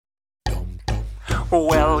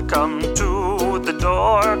Welcome to the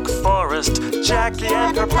Dork Forest. Jackie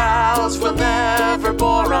and her pals will never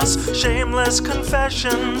bore us. Shameless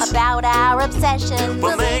confessions about our obsession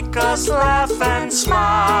will make us laugh and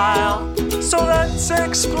smile. So let's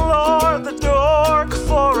explore the Dork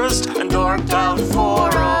Forest and dork out for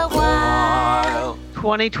a while.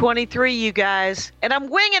 2023, you guys, and I'm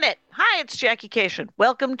winging it. Hi, it's Jackie Cation.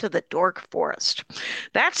 Welcome to the Dork Forest.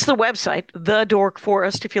 That's the website, The Dork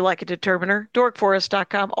Forest, if you like a determiner.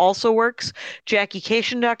 Dorkforest.com also works.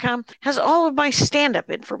 JackieCation.com has all of my stand-up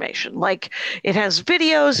information. Like, it has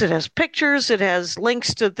videos, it has pictures, it has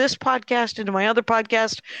links to this podcast and to my other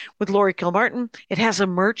podcast with Lori Kilmartin. It has a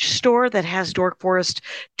merch store that has Dork Forest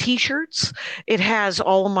t-shirts. It has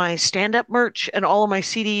all of my stand-up merch and all of my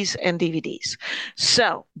CDs and DVDs.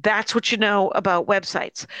 So that's what you know about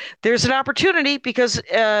websites. There's an opportunity because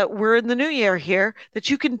we're in the new year here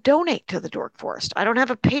that you can donate to the Dork Forest. I don't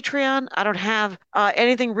have a Patreon. I don't have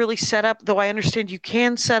anything really set up, though I understand you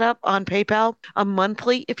can set up on PayPal a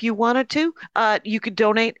monthly if you wanted to. You could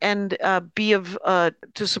donate and be of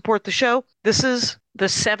to support the show. This is the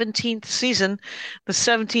 17th season, the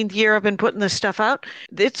 17th year I've been putting this stuff out.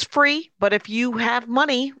 It's free, but if you have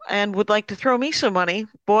money and would like to throw me some money,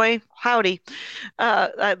 boy, howdy.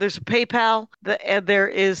 There's a PayPal. There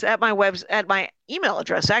is at my email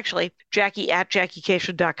address, actually,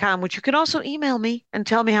 Jackie@JackieCation.com, which you can also email me and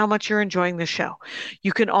tell me how much you're enjoying the show.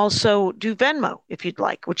 You can also do Venmo if you'd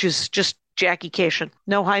like, which is just Jackie Cation,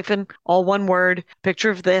 no hyphen, all one word, picture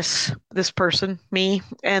of this person, me,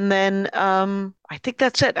 and then I think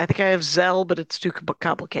that's it. I think I have Zelle, but it's too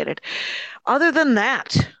complicated. Other than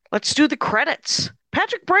that, let's do the credits.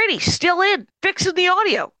 Patrick Brady, still in, fixing the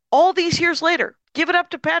audio, all these years later. Give it up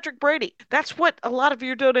to Patrick Brady. That's what a lot of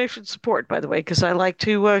your donations support, by the way, because I like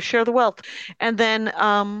to share the wealth. And then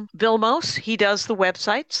Bill Mose, he does the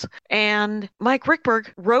websites. And Mike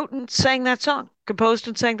Rickberg wrote and sang that song, composed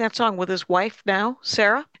and sang that song with his wife now,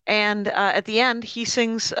 Sarah. And at the end, he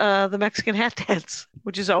sings the Mexican hat dance,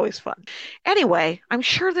 which is always fun. Anyway, I'm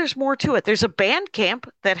sure there's more to it. There's a Bandcamp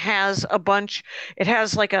that has a bunch. It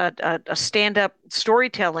has like a stand-up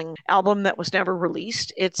storytelling album that was never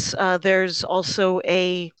released. There's also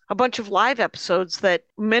a bunch of live episodes that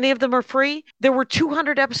many of them are free. There were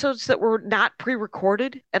 200 episodes that were not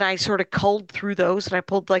pre-recorded, and I sort of culled through those, and I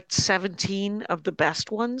pulled like 17 of the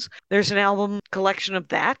best ones. There's an album collection of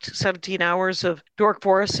that, 17 hours of Dork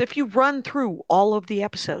Forest. If you run through all of the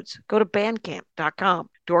episodes, go to bandcamp.com,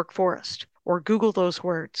 Dork Forest, or Google those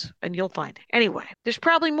words, and you'll find it. Anyway, there's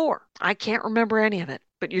probably more. I can't remember any of it,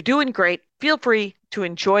 but you're doing great. Feel free to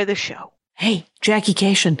enjoy the show. Hey, Jackie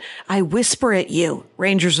Cation, I whisper at you,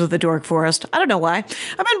 Rangers of the Dork Forest. I don't know why.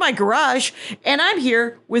 I'm in my garage, and I'm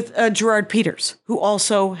here with Gerard Peters, who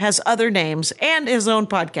also has other names and his own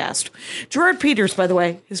podcast. Gerard Peters, by the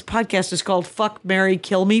way, his podcast is called Fuck, Marry,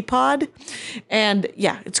 Kill Me Pod. And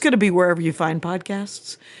yeah, it's going to be wherever you find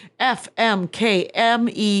podcasts.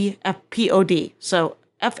 FMKMEFPOD. So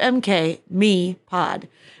FMK Me Pod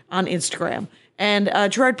on Instagram. And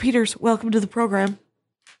Gerard Peters, welcome to the program.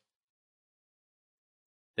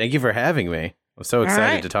 Thank you for having me. I'm so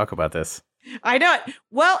excited to talk about this. I know it.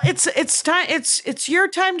 Well, it's time. It's your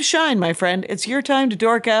time to shine, my friend. It's your time to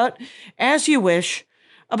dork out as you wish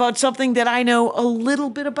about something that I know a little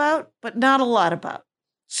bit about, but not a lot about.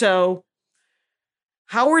 So,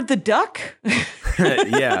 Howard the Duck?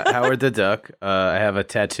 Yeah, Howard the Duck. I have a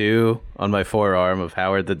tattoo on my forearm of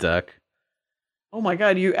Howard the Duck. Oh my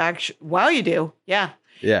God, you actually, wow, you do. Yeah.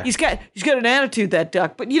 Yeah. He's got an attitude, that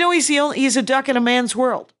duck. But you know, he's a duck in a man's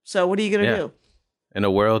world. So what are you going to do? In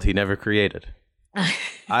a world he never created.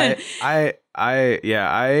 I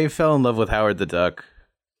fell in love with Howard the Duck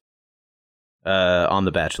on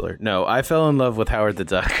The Bachelor. No, I fell in love with Howard the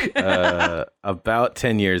Duck about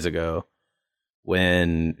 10 years ago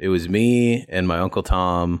when it was me and my Uncle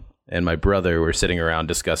Tom and my brother were sitting around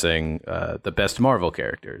discussing the best Marvel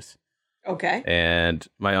characters. Okay. And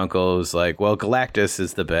my uncle was like, well, Galactus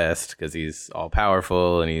is the best because he's all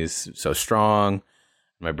powerful and he's so strong.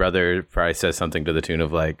 My brother probably says something to the tune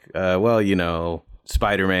of like, well, you know,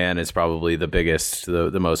 Spider-Man is probably the biggest,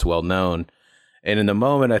 the most well-known. And in the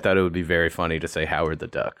moment, I thought it would be very funny to say Howard the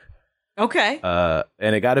Duck. Okay.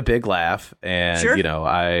 And it got a big laugh. And, sure. You know,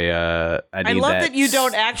 I love that you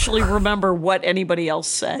don't actually remember what anybody else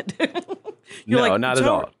said. No, like, not at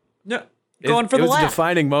all. No. Going for the laugh. It was a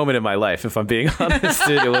defining moment in my life, if I'm being honest.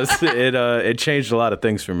 It changed a lot of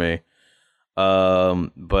things for me.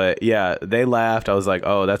 But yeah, they laughed. I was like,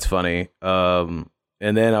 oh, that's funny. And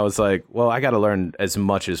then I was like, well, I got to learn as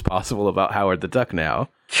much as possible about Howard the Duck now.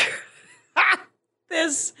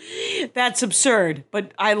 That's absurd,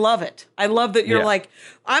 but I love it. I love that you're Yeah. like,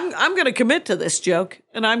 I'm going to commit to this joke,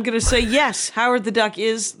 and I'm going to say, yes, Howard the Duck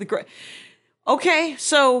is the great. Okay,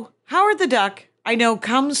 so Howard the Duck, I know,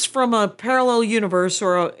 comes from a parallel universe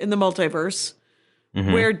or in the multiverse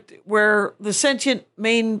where the sentient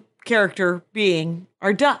main character being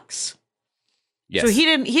are ducks. Yes. So he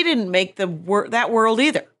didn't make that world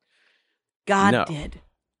either. God did.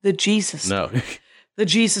 The Jesus. No. The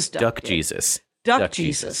Jesus Duck. Duck did. Jesus. Duck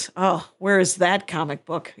Jesus. Oh, where is that comic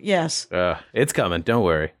book? Yes. It's coming. Don't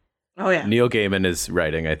worry. Oh, yeah. Neil Gaiman is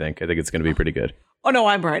writing, I think. I think it's going to be pretty good. Oh, no,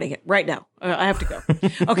 I'm writing it right now. I have to go.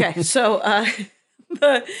 Okay, so,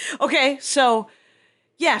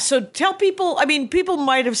 so tell people, I mean, people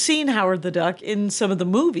might have seen Howard the Duck in some of the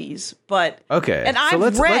movies, but... Okay, and so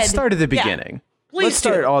let's start at the beginning. Please let's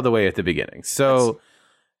start do. all the way at the beginning. So...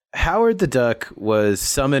 Howard the Duck was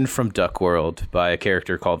summoned from Duck World by a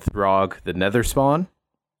character called Throg the Nether Spawn,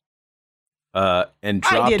 and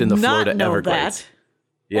dropped in the Florida Everglades. That.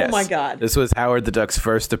 Yes. Oh my God! This was Howard the Duck's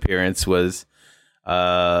first appearance. Was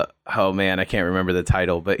oh man, I can't remember the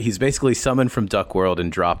title, but he's basically summoned from Duck World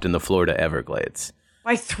and dropped in the Florida Everglades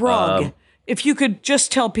By Throg. If you could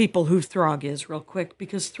just tell people who Throg is real quick,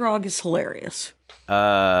 because Throg is hilarious.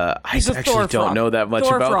 I actually Thor don't frog. know that much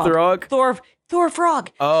Thor about frog. Throg. Thor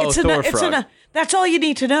frog. Oh, Thor frog. That's all you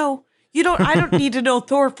need to know. I don't need to know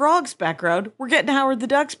Thor frog's background. We're getting Howard the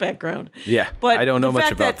Duck's background. Yeah, but I don't know the much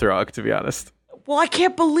fact about that- Throg, to be honest. Well, I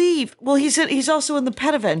can't believe. Well, he's also in the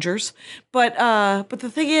Pet Avengers, but the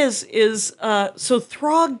thing is so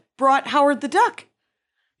Throg brought Howard the Duck.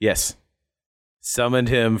 Yes. Summoned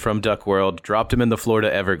him from Duck World, dropped him in the Florida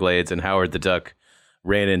Everglades, and Howard the Duck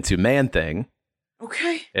ran into Man-Thing.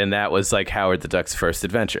 Okay. And that was like Howard the Duck's first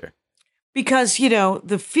adventure. Because,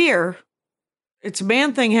 the fear, it's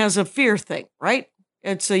Man-Thing has a fear thing, right?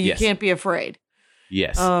 It's so you Yes. can't be afraid.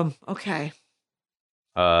 Yes. Okay.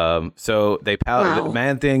 So they Wow.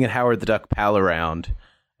 Man-Thing and Howard the Duck pal around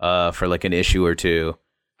for like an issue or two.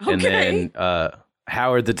 Okay. And then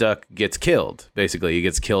Howard the Duck gets killed. Basically, he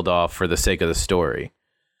gets killed off for the sake of the story.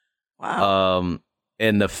 Wow.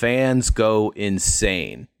 And the fans go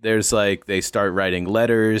insane. They start writing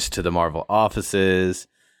letters to the Marvel offices.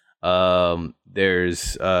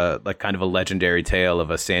 There's like kind of a legendary tale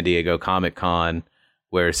of a San Diego Comic-Con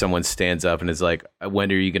where someone stands up and is like,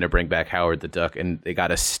 when are you going to bring back Howard the Duck? And they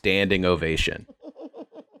got a standing ovation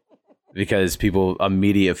because people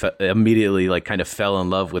immediately like kind of fell in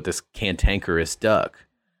love with this cantankerous duck.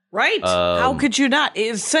 Right. How could you not?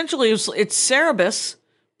 It's Cerebus,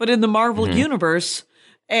 but in the Marvel universe.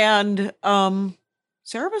 And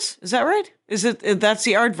Cerebus, is that right? That's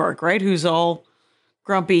the aardvark, right? Who's all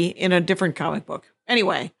grumpy in a different comic book.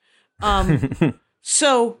 Anyway,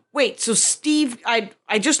 so Steve,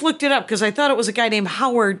 I just looked it up because I thought it was a guy named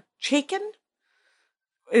Howard Chaykin.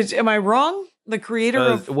 Am I wrong? The creator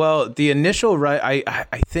of... Well, the initial I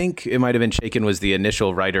think it might have been Chaykin was the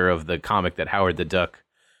initial writer of the comic that Howard the Duck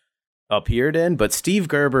appeared in, but Steve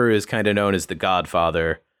Gerber is kind of known as the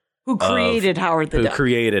godfather. Who created Howard the Duck. Who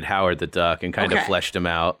created Howard the Duck and kind of fleshed him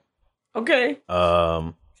out. Okay.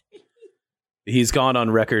 He's gone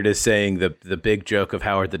on record as saying the big joke of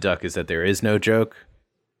Howard the Duck is that there is no joke.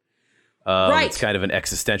 Right. It's kind of an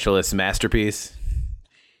existentialist masterpiece.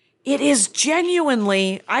 It is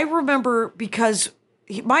genuinely, I remember because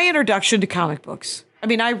my introduction to comic books, I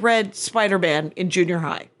mean, I read Spider-Man in junior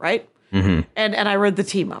high, right? Mm-hmm. And I read the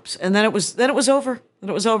team ups, and then it was over.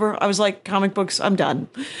 I was like, comic books, I'm done.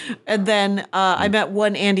 And then I met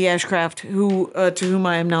one Andy Ashcraft, to whom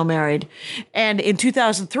I am now married. And in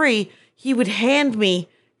 2003, he would hand me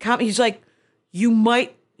he's like, you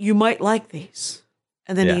might like these.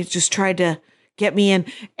 And then he just tried to get me in.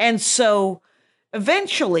 And so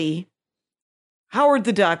eventually, Howard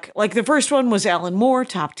the Duck, like the first one was Alan Moore,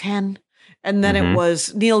 top 10. And then it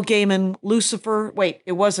was Neil Gaiman, Lucifer. Wait,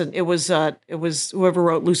 it wasn't. It was whoever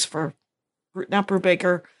wrote Lucifer, not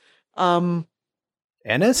Brubaker.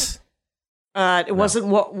 Ennis? It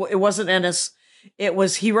wasn't Ennis. It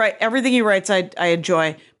was everything he writes I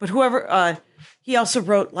enjoy. But whoever he also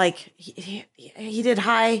wrote like he did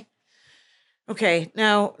High. Okay,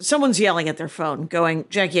 now someone's yelling at their phone, going,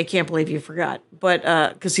 "Jackie, I can't believe you forgot." But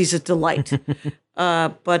because he's a delight.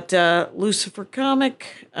 But Lucifer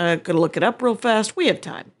comic, gonna look it up real fast. We have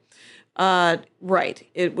time. Right.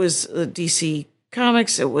 It was DC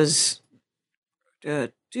Comics. It was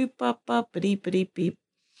doop up up beep beep beep.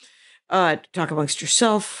 Talk amongst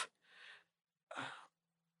yourself.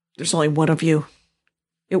 There's only one of you.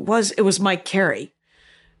 It was Mike Carey.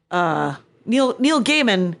 Neil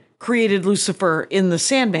Gaiman created Lucifer in the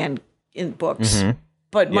Sandman in books,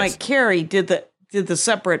 but Mike Carey did did the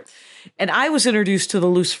separate. And I was introduced to the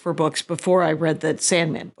Lucifer books before I read the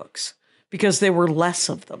Sandman books because there were less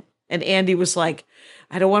of them. And Andy was like,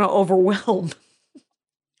 I don't want to overwhelm.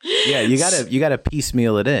 Yeah, you gotta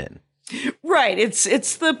piecemeal it in. Right.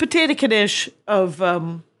 It's the potato knish of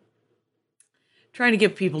trying to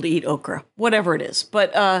get people to eat okra, whatever it is.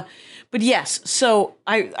 But yes, so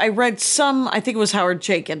I read some, I think it was Howard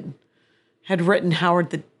Chaykin had written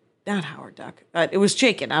not Howard Duck. It was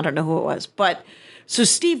Chaykin. I don't know who it was. But so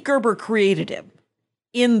Steve Gerber created him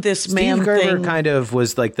in this man thing. Steve Gerber kind of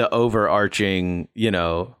was like the overarching,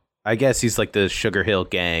 I guess he's like the Sugar Hill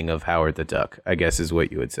Gang of Howard the Duck, I guess is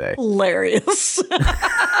what you would say. Hilarious.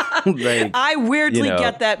 Like, I weirdly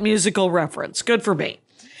get that musical reference. Good for me.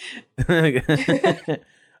 But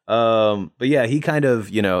yeah, he kind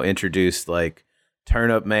of, introduced like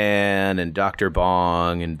Turnip Man and Dr.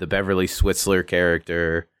 Bong and the Beverly Switzler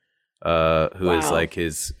character, who is like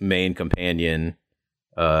his main companion,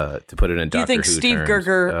 to put it in Doctor Who terms.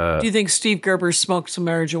 Do you think Steve Gerber smoked some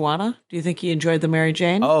marijuana? Do you think he enjoyed the Mary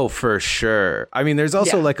Jane? Oh, for sure. I mean, there's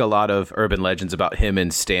also like a lot of urban legends about him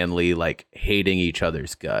and Stan Lee like hating each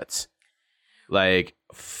other's guts, like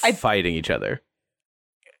fighting each other.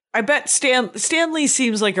 I bet Stan Lee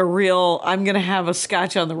seems like a real, I'm going to have a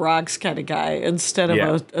scotch on the rocks kind of guy instead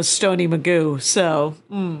of a Stony Magoo. So,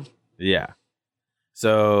 yeah.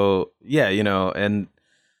 So, yeah, and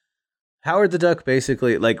Howard the Duck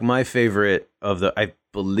basically, like my favorite of I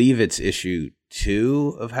believe it's issue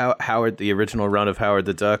 2 of Howard, the original run of Howard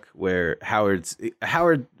the Duck, where Howard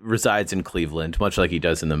resides in Cleveland, much like he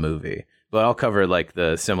does in the movie. But I'll cover like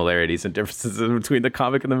the similarities and differences between the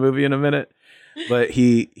comic and the movie in a minute. But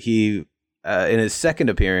he in his second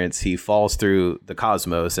appearance, he falls through the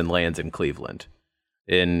cosmos and lands in Cleveland,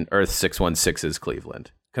 in Earth 616's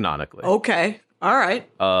Cleveland, canonically. Okay. All right.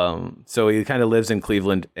 So he kind of lives in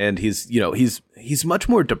Cleveland, and he's much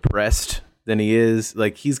more depressed than he is.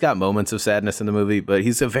 Like, he's got moments of sadness in the movie, but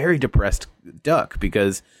he's a very depressed duck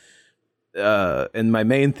because, and my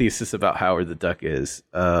main thesis about Howard the Duck is,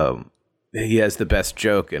 he has the best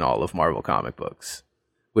joke in all of Marvel comic books,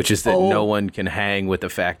 which is that no one can hang with the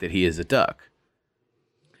fact that he is a duck.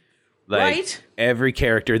 Like, every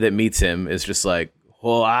character that meets him is just like,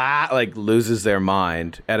 like loses their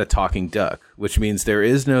mind at a talking duck, which means there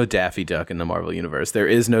is no Daffy Duck in the Marvel Universe. There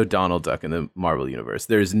is no Donald Duck in the Marvel Universe.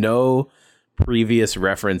 There's no previous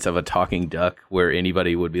reference of a talking duck where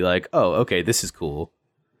anybody would be like, oh, okay, this is cool.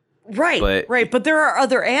 Right. But there are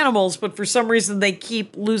other animals, but for some reason they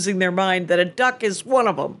keep losing their mind that a duck is one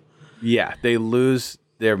of them. Yeah, they lose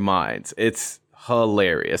their minds. It's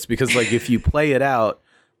hilarious because, like, if you play it out,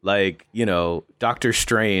 like, Doctor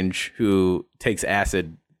Strange, who takes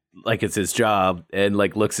acid like it's his job and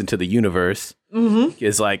like looks into the universe,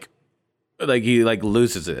 is like he like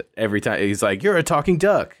loses it every time. He's like, "You're a talking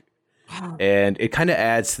duck," and it kind of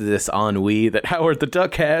adds to this ennui that Howard the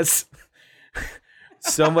Duck has.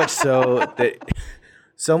 so much so that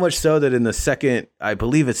in the second, I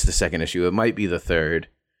believe it's the second issue, it might be the third.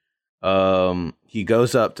 He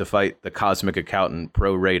goes up to fight the cosmic accountant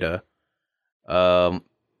Pro Rata.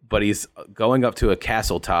 But he's going up to a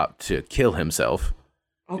castle top to kill himself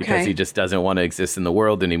because he just doesn't want to exist in the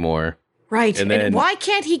world anymore. Right. And why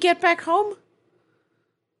can't he get back home?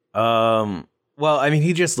 Well, I mean,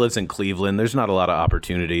 he just lives in Cleveland. There's not a lot of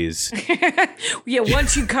opportunities. Yeah,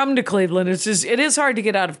 once you come to Cleveland, it is hard to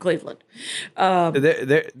get out of Cleveland.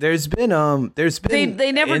 There's been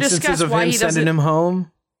they never discuss of why him he sending him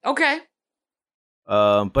home. Okay.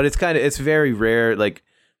 But it's very rare. Like,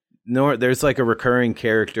 there's like a recurring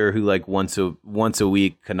character who like once a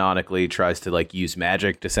week canonically tries to like use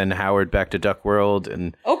magic to send Howard back to Duck World,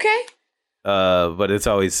 and but it's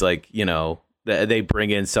always like, they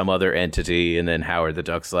bring in some other entity, and then Howard the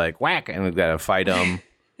Duck's like whack, and we've got to fight him.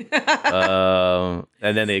 And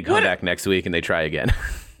then they come back next week and they try again.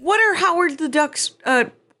 What are Howard the Duck's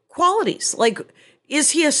qualities? Like,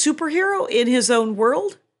 is he a superhero in his own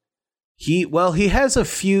world? He has a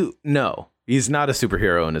few. No. He's not a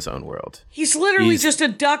superhero in his own world. He's literally just a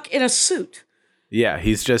duck in a suit. Yeah,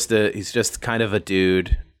 he's just kind of a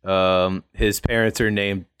dude. His parents are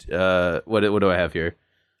named what do I have here?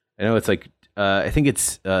 I know it's like I think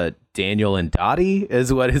it's Daniel and Dottie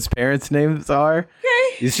is what his parents' names are.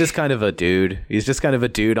 Okay. He's just kind of a dude. He's just kind of a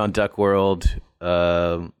dude on Duck World.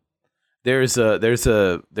 There's a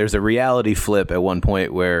reality flip at one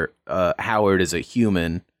point where Howard is a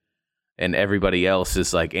human and everybody else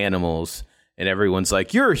is like animals. And everyone's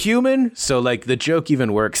like, you're a human? So, like, the joke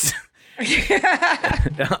even works in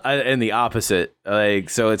the opposite.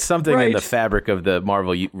 Like, so it's something in the fabric of the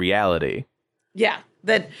Marvel reality. Yeah.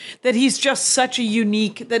 That he's just such a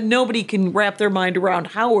unique, that nobody can wrap their mind around.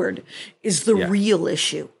 Howard is the real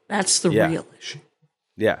issue. That's the real issue.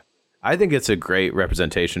 Yeah. I think it's a great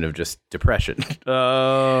representation of just depression.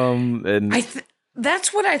 And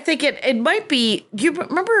that's what I think it might be. Do you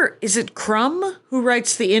remember, is it Crumb who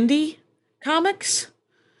writes the indie comics?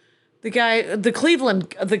 The guy, the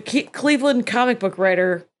Cleveland comic book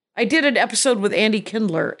writer. I did an episode with Andy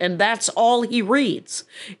Kindler, and that's all he reads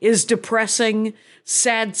is depressing,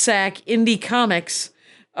 sad sack indie comics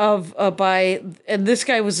and this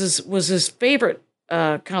guy was his favorite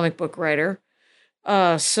comic book writer.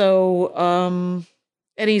 And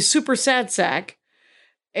he's super sad sack.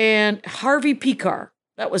 And Harvey Picar,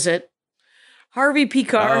 that was it. Harvey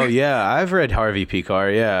Picar. Oh yeah, I've read Harvey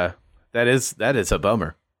Picar. Yeah, that is a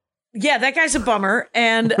bummer. Yeah, that guy's a bummer,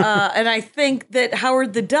 and I think that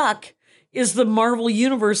Howard the Duck is the Marvel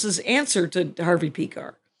Universe's answer to Harvey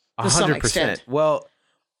Picar to some extent. Well,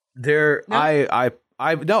 I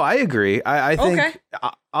agree. I think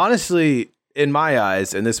honestly, in my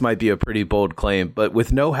eyes, and this might be a pretty bold claim, but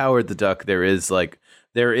with no Howard the Duck, there is no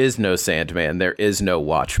Sandman, there is no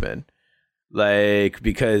Watchmen,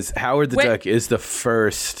 because Howard the Duck is the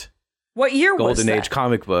first. What year was that? Golden Age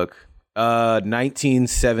comic book.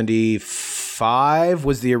 1975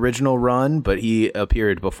 was the original run, but he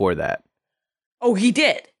appeared before that. Oh, he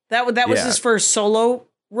did. That was his first solo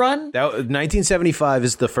run. 1975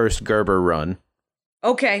 is the first Gerber run.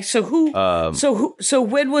 Okay, so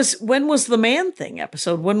when was the Man Thing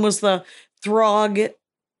episode? When was the Throg?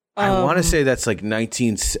 I want to say that's like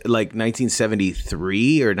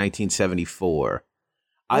 1973 or 1974. Okay.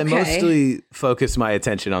 I mostly focus my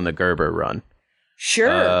attention on the Gerber run.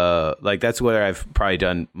 Sure. That's where I've probably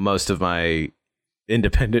done most of my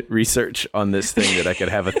independent research on this thing that I could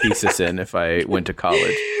have a thesis in if I went to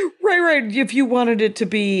college. Right. If you wanted it to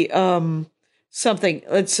be something,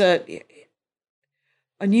 it's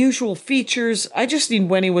unusual features. I just need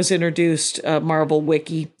when he was introduced, Marvel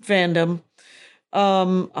Wiki fandom,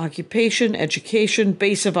 occupation, education,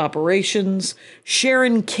 base of operations,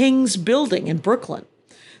 Sharon King's building in Brooklyn.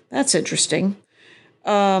 That's interesting.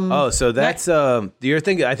 So that's you're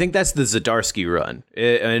thinking. I think that's the Zdarsky run.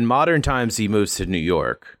 In modern times, he moves to New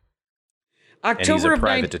York, and he's a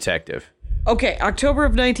private detective. Okay, October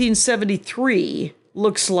of 1973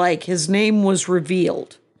 looks like his name was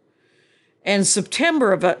revealed, and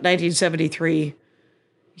September of 1973,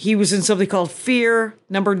 he was in something called Fear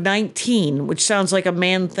Number 19, which sounds like a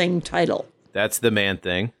Man Thing title. That's the Man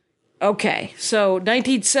Thing. Okay, so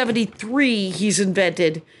 1973, he's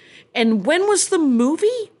invented. And when was the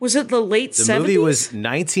movie? Was it the late 70s? The movie was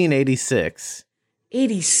 1986.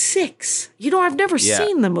 86? I've never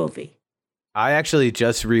seen the movie. I actually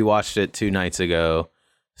just rewatched it 2 nights ago,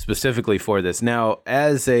 specifically for this. Now,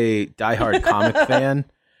 as a diehard comic fan,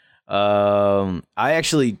 I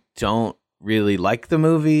actually don't really like the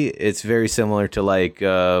movie. It's very similar to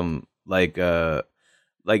are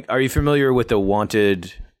you familiar with the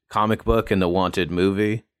Wanted comic book and the Wanted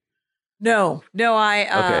movie? No,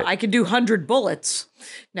 I can do 100 Bullets.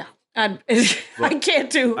 No, I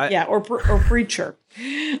can't do, or Preacher.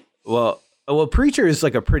 Well, Preacher is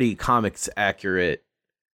like a pretty comics accurate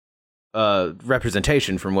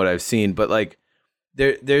representation from what I've seen, but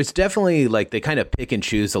there's definitely they kind of pick and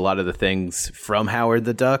choose a lot of the things from Howard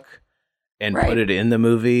the Duck and put it in the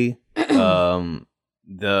movie.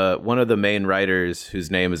 One of the main writers,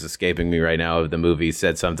 whose name is escaping me right now, of the movie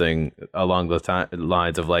said something along the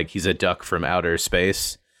lines of he's a duck from outer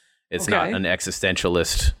space. It's not an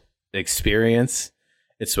existentialist experience.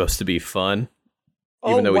 It's supposed to be fun.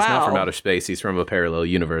 Even though he's not from outer space, he's from a parallel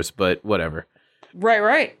universe, but whatever.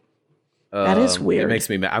 Right. That is weird. It makes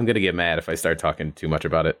me mad. I'm going to get mad if I start talking too much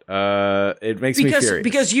about it. It makes me furious.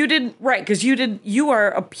 Because you didn't, you are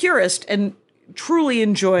a purist and truly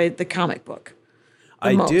enjoy the comic book.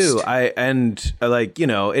 I do.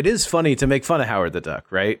 It is funny to make fun of Howard the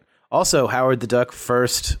Duck, right? Also, Howard the Duck,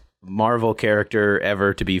 first Marvel character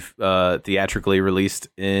ever to be theatrically released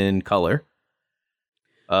in color.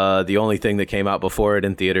 The only thing that came out before it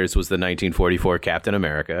in theaters was the 1944 Captain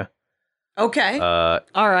America. Okay. All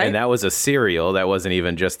right. And that was a serial. That wasn't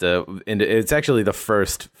even just it's actually the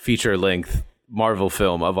first feature-length Marvel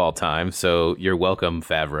film of all time. So you're welcome,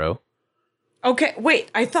 Favreau. Okay. Wait,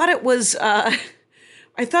 I thought it was...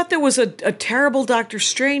 I thought there was a terrible Doctor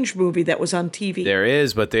Strange movie that was on TV. There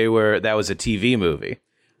is, but that was a TV movie.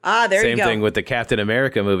 Ah, there you go. Same thing with the Captain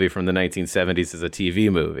America movie from the 1970s is a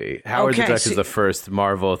TV movie. Howard the Duck is the first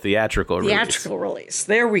Marvel theatrical release.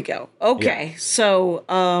 There we go. Okay. Yeah. So,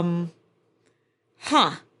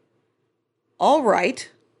 all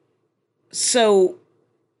right. So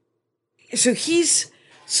he's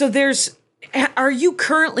So are you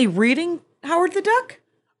currently reading Howard the Duck?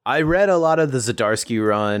 I read a lot of the Zdarsky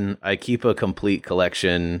run. I keep a complete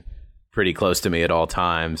collection pretty close to me at all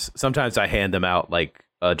times. Sometimes I hand them out like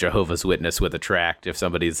a Jehovah's Witness with a tract. If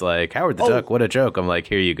somebody's like, Howard the Duck, what a joke. I'm like,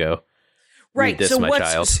 here you go. Right. Read this, so my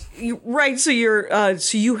child. Right. So you have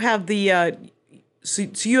so you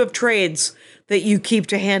have trades that you keep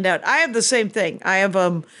to hand out. I have the same thing. I have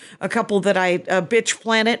a couple that Bitch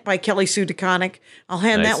Planet by Kelly Sue DeConnick. I'll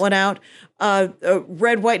hand that one out.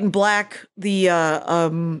 Red, White, and Black,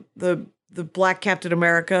 the Black Captain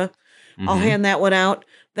America. I'll hand that one out.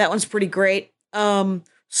 That one's pretty great. So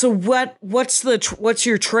what's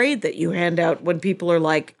your trade that you hand out when people are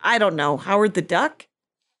like, I don't know, Howard the Duck?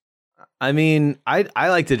 I mean, I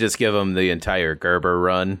like to just give them the entire Gerber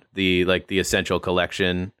run, the essential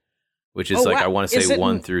collection, which is I want to say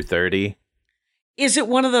 1 through 30. Is it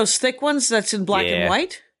one of those thick ones that's in black and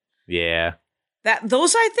white? Yeah.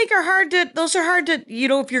 Those I think are hard to,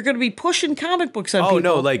 if you're going to be pushing comic books on people. Oh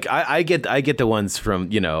no, like I get the ones from,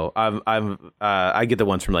 I get the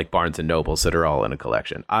ones from like Barnes and Nobles that are all in a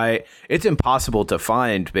collection. It's impossible to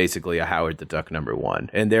find basically a Howard the Duck #1.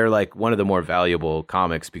 And they're like one of the more valuable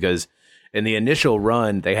comics because in the initial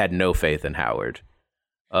run, they had no faith in Howard.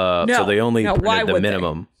 So they only printed the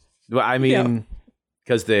minimum. Well, I mean,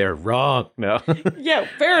 because they're wrong. No. Yeah,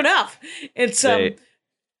 fair enough. It's they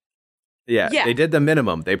did the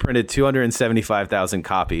minimum. They printed 275,000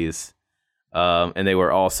 copies, and they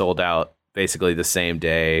were all sold out basically the same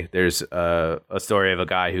day. There's a story of a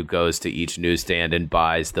guy who goes to each newsstand and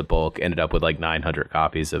buys the bulk. Ended up with like 900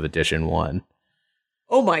 copies of edition 1.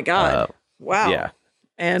 Oh my God! Wow. Yeah.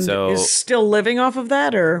 And is still living off of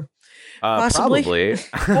that, or possibly? Hopefully.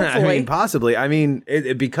 I mean, possibly. I mean,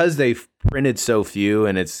 because they've printed so few,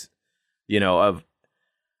 and it's a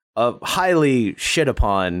highly shit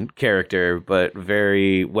upon character, but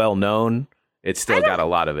very well known. It's still got a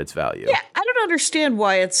lot of its value. Yeah, I don't understand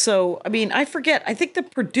why it's so. I mean, I forget. I think the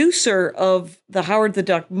producer of the Howard the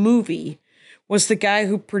Duck movie was the guy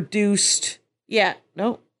who produced. Yeah,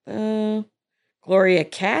 no. Gloria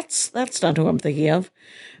Katz? That's not who I'm thinking of.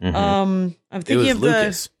 I'm thinking of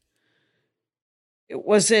Lucas.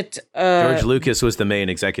 Was it George Lucas was the main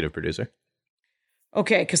executive producer.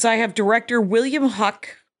 Okay, because I have director William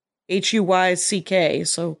Huck, Huyck,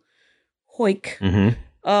 so Hoyk.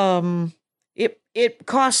 Mm-hmm. It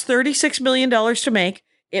cost $36 million to make.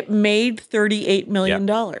 It made $38 million.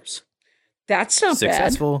 Yep. That's not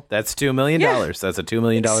successful. Bad. That's $2 million. Yeah. That's a $2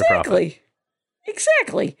 million profit.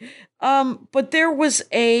 Exactly. But there was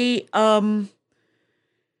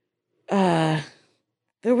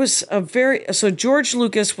so George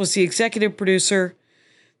Lucas was the executive producer.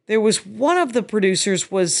 There was one of the producers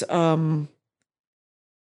was a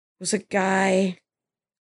guy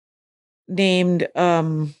named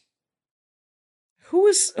who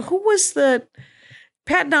was the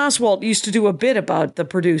Patton Oswalt used to do a bit about the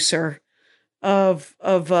producer of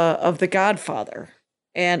The Godfather.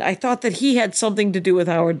 And I thought that he had something to do with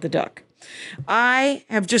Howard the Duck. I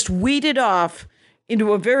have just weeded off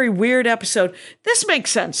into a very weird episode. This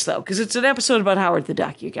makes sense, though, because it's an episode about Howard the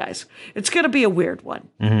Duck, you guys. It's going to be a weird one.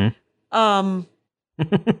 Mm-hmm.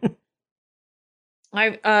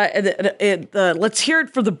 Let's hear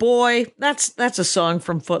it for the boy. That's a song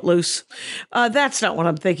from Footloose. That's not what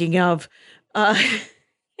I'm thinking of.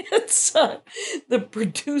 It's the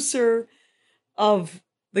producer of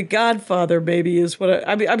The Godfather, maybe, is what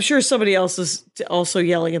I mean. I'm sure somebody else is also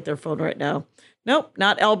yelling at their phone right now. Nope,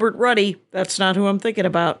 not Albert Ruddy. That's not who I'm thinking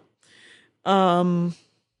about.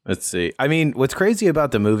 Let's see. I mean, what's crazy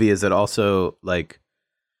about the movie is that also, like,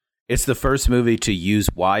 it's the first movie to use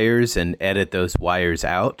wires and edit those wires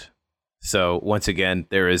out. So, once again,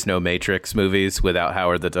 there is no Matrix movies without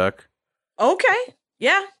Howard the Duck. Okay.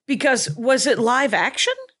 Yeah, because was it live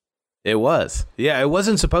action? It was. Yeah, it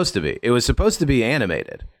wasn't supposed to be. It was supposed to be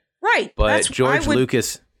animated. Right. But George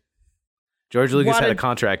Lucas had a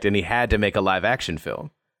contract and he had to make a live action film.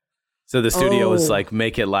 So the studio was like,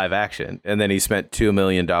 make it live action. And then he spent $2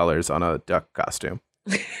 million on a duck costume.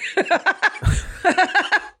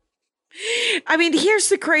 I mean, here's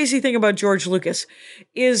the crazy thing about George Lucas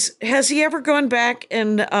has he ever gone back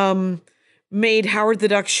and made Howard the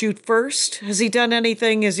Duck shoot first? Has he done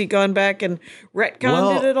anything? Has he gone back and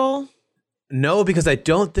retconned it at all? No, because I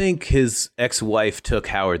don't think his ex-wife took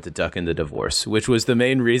Howard the Duck in the divorce, which was the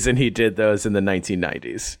main reason he did those in the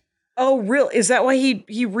 1990s. Oh, really? Is that why he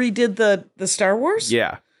redid the Star Wars?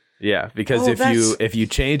 Yeah. Yeah, because if you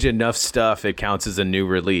change enough stuff, it counts as a new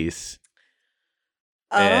release.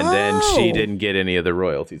 And then she didn't get any of the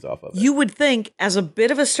royalties off of it. You would think, as a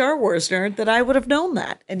bit of a Star Wars nerd, that I would have known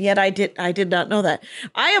that, and yet I did not know that.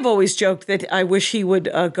 I have always joked that I wish he would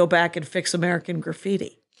go back and fix American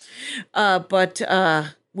Graffiti, but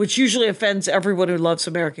which usually offends everyone who loves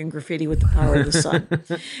American Graffiti with the power of the sun.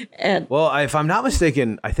 And well, if I'm not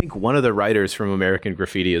mistaken, I think one of the writers from American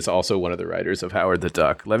Graffiti is also one of the writers of Howard the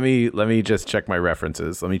Duck. Let me just check my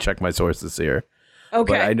references. Let me check my sources here.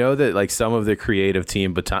 okay, But I know that like some of the creative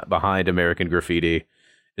team behind American Graffiti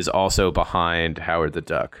is also behind Howard the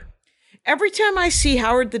Duck. every time I see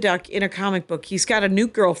Howard the Duck in a comic book, he's got a new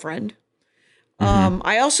girlfriend.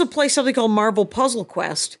 I also play something called Marvel Puzzle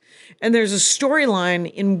Quest, and there's a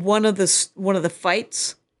storyline in one of the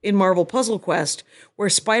fights in Marvel Puzzle Quest where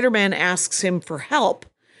Spider-Man asks him for help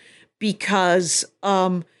because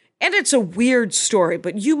and it's a weird story,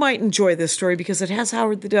 but you might enjoy this story because it has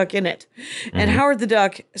Howard the Duck in it. And Howard the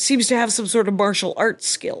Duck seems to have some sort of martial arts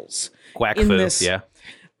skills. Quack in Fu, this. yeah.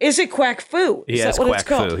 Is it Quack Fu? He Is has that what Quack it's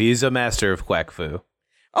called? Fu. He's a master of Quack Fu.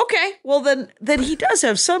 Okay, well then he does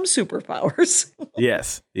have some superpowers.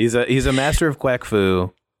 Yes, he's a master of Quack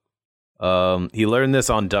Fu. He learned this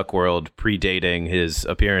on Duck World, predating his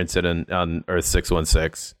appearance on Earth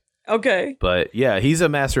 616. Okay. But yeah, he's a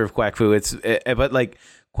master of Quack Fu. But like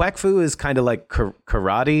Quack Fu is kind of like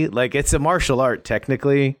karate. Like it's a martial art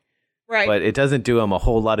technically, Right. but it doesn't do him a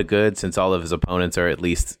whole lot of good since all of his opponents are at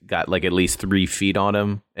least 3 feet on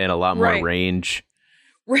him and a lot more Right. range.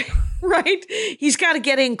 Right. He's got to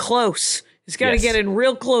get in close. He's got to Yes. get in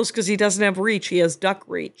real close because he doesn't have reach. He has duck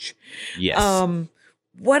reach. Yes.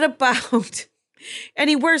 What about, and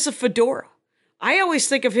he wears a fedora. I always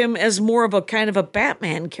think of him as more of a kind of a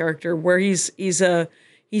Batman character where he's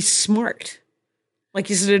smart. Like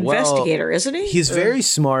he's an investigator, isn't he? He's very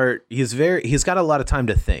smart. He's got a lot of time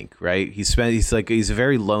to think, right? He's a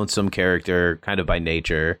very lonesome character kind of by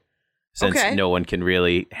nature since Okay. no one can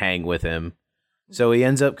really hang with him. So he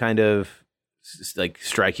ends up kind of like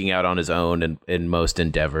striking out on his own in most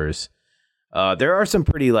endeavors. There are some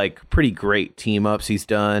pretty great team ups he's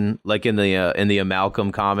done, like in the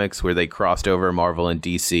Amalgam comics where they crossed over Marvel and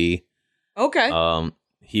DC. Okay.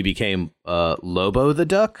 He became Lobo the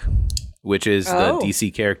Duck, which is the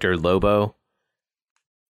DC character Lobo,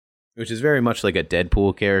 which is very much like a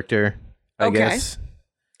Deadpool character, I Okay. guess.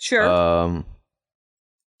 Sure.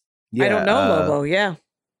 Yeah, I don't know Lobo. Yeah.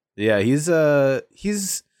 Yeah, he's very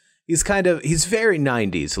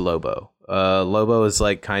 90s Lobo. Lobo is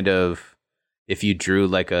like kind of if you drew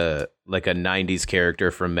like a 90s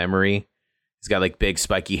character from memory. He's got like big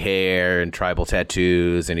spiky hair and tribal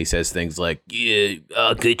tattoos, and he says things like, "Yeah,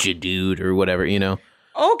 I'll get you, dude," or whatever, you know.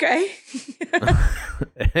 Okay.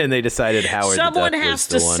 And they decided Howard Someone the Duck has was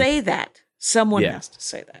to the one. say that. Someone Yeah. has to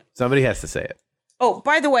say that. Somebody has to say it. Oh,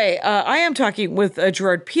 by the way, I am talking with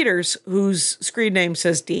Gerard Peters, whose screen name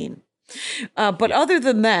says Dean. But other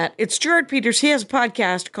than that, it's Gerard Peters. He has a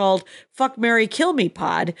podcast called Fuck, Marry, Kill Me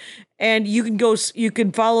Pod. And you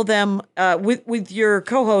can follow them with your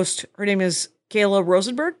co-host. Her name is Kayla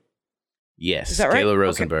Rosenberg. Yes, Is that right? Kayla Okay.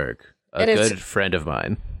 Rosenberg, a And it's- good friend of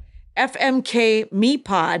mine. FMK Me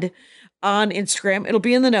Pod on Instagram. It'll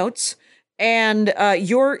be in the notes. And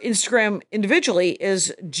your Instagram individually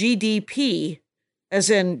is GDP, as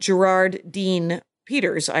in Gerard Dean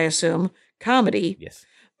Peters, I assume, comedy. Yes.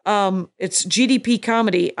 It's GDP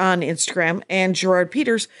comedy on Instagram, and Gerard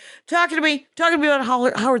Peters talking to me about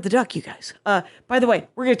Howard the Duck, you guys. By the way,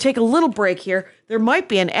 we're going to take a little break here. There might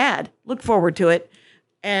be an ad. Look forward to it.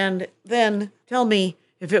 And then tell me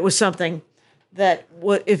if it was something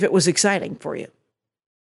if it was exciting for you.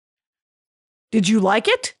 Did you like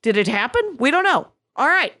it? Did it happen? We don't know. All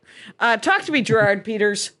right. Talk to me, Gerard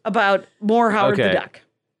Peters, about more Howard the Okay. Duck.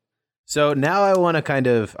 So now I want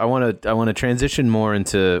to transition more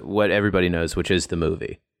into what everybody knows, which is the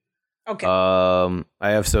movie. Okay. I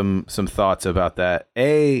have some thoughts about that.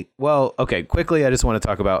 Quickly, I just want to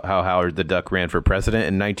talk about how Howard the Duck ran for president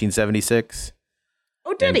in 1976.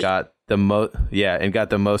 Oh, did and he? got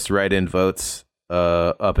the most write-in votes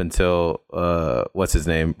up until what's his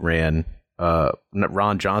name ran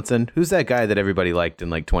Ron Johnson. Who's that guy that everybody liked in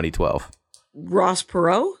like 2012? Ross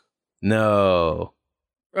Perot? No.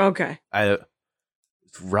 Okay.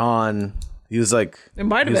 Ron, he was like It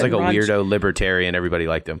might he have was been like a Ron. weirdo libertarian. Everybody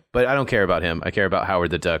liked him, but I don't care about him. I care about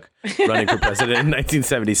Howard the Duck running for president in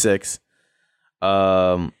 1976.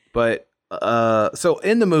 So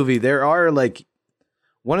in the movie, there are like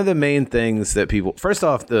one of the main things that people. First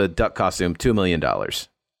off, the duck costume, $2 million.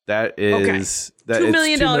 That is that $2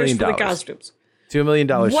 million $2 for the costumes. $2 million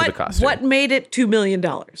for the costume. What made it $2 million?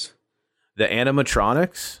 The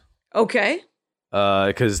animatronics. Okay.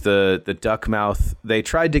 because the duck mouth, they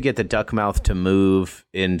tried to get the duck mouth to move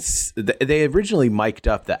they originally mic'd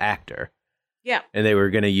up the actor. Yeah. And they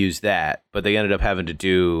were going to use that, but they ended up having to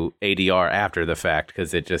do ADR after the fact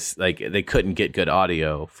because it just they couldn't get good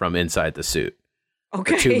audio from inside the suit.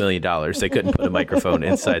 Okay. For $2 million, they couldn't put a microphone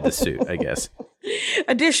inside the suit, I guess.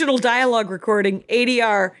 Additional dialogue recording,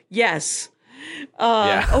 ADR, yes.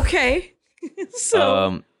 Yeah. Okay.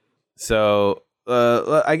 So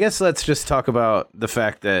I guess let's just talk about the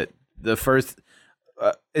fact that the first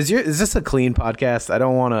is this a clean podcast? I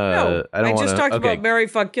don't want to. No, I just talked about Marry,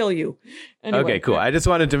 Fuck, Kill You. Anyway. Okay, cool. I just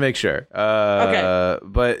wanted to make sure. Okay.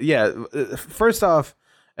 But yeah, first off,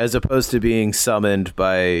 as opposed to being summoned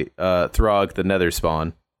by Throg the Nether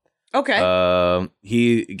Spawn. Okay.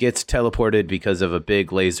 He gets teleported because of a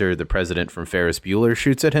big laser the president from Ferris Bueller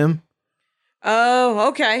shoots at him. Oh,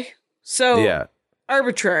 okay. So yeah,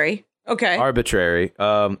 arbitrary. Okay. Arbitrary.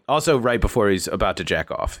 Also, right before he's about to jack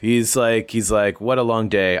off, he's like, "What a long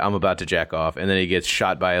day! I'm about to jack off," and then he gets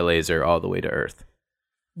shot by a laser all the way to Earth.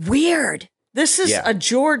 Weird. This is a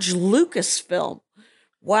George Lucas film.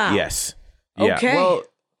 Wow. Yes. Yeah. Okay. Well,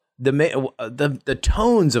 the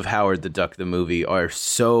tones of Howard the Duck the movie are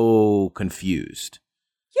so confused.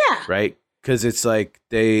 Yeah. Right? Because it's like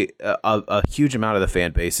a huge amount of the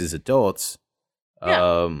fan base is adults.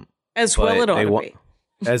 Yeah. As well it ought to be.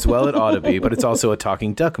 As well it ought to be, but it's also a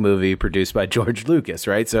talking duck movie produced by George Lucas,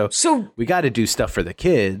 right? So we got to do stuff for the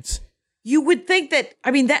kids. You would think that,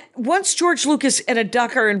 that once George Lucas and a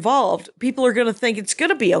duck are involved, people are going to think it's going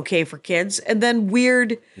to be okay for kids, and then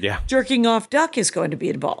weird jerking off duck is going to be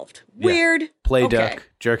involved. Weird. Play duck,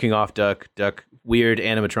 jerking off duck, weird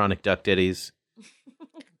animatronic duck titties.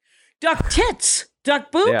 Duck tits,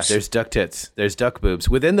 duck boobs. Yeah, there's duck tits, there's duck boobs.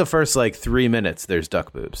 Within the first 3 minutes, there's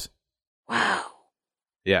duck boobs. Wow.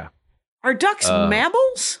 Yeah. Are ducks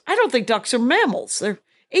mammals? I don't think ducks are mammals. They're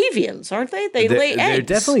avians, aren't they? They lay eggs. They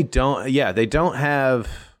definitely don't. Yeah, they don't have.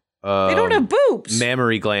 They don't have boobs.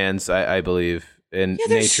 Mammary glands, I believe, in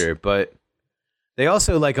nature, but they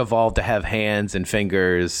also evolved to have hands and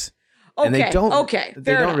fingers. Okay. And they don't. Okay.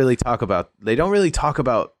 They don't really talk about. They don't really talk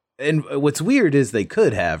about. And what's weird is they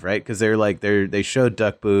could have, right? Because they showed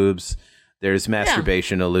duck boobs. There's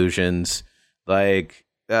masturbation illusions.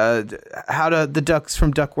 How do the ducks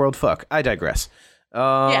from Duck World fuck? I digress.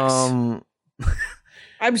 Yes.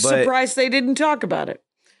 I'm surprised they didn't talk about it.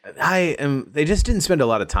 They just didn't spend a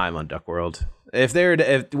lot of time on Duck World. They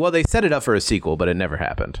set it up for a sequel, but it never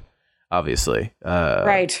happened. Obviously.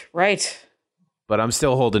 Right. But I'm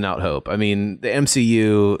still holding out hope. The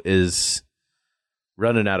MCU is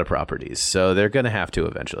running out of properties, so they're going to have to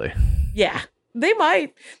eventually. Yeah, they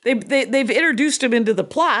might. They've introduced him into the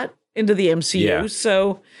plot, into the MCU,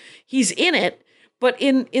 so he's in it. But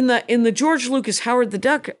in the George Lucas Howard the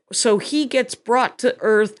Duck, so he gets brought to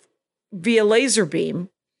Earth via laser beam.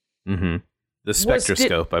 Mm-hmm. The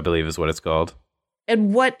spectroscope, I believe, is what it's called.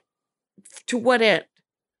 And to what end?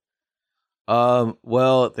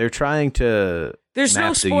 Well, they're trying to. There's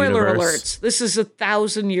no spoiler alerts. This is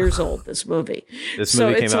 1,000 years old. This movie. This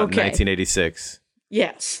movie came out in 1986.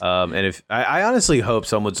 Yes. And if I honestly hope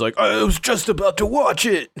someone's like, I was just about to watch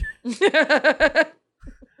it.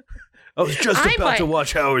 I was just about to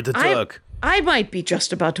watch Howard the Duck. I might be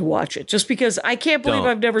just about to watch it, just because I can't believe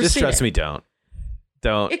I've never seen it. Just trust me, don't.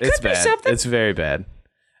 It's bad. Something. It's very bad.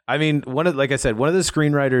 Like I said, one of the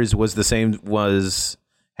screenwriters was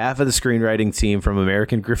half of the screenwriting team from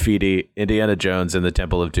American Graffiti, Indiana Jones and the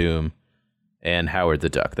Temple of Doom, and Howard the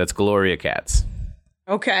Duck. That's Gloria Katz.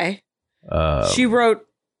 Okay. She wrote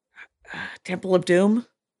Temple of Doom?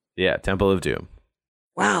 Yeah, Temple of Doom.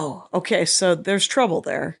 Wow. Okay, so there's trouble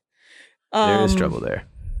there. There is trouble there.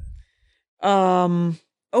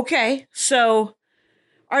 Okay, so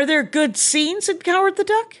are there good scenes in Howard the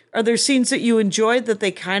Duck? Are there scenes that you enjoyed that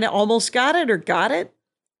they kind of almost got it or got it?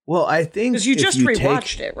 Well, I think because you just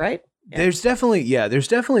rewatched it, right? Yeah. There's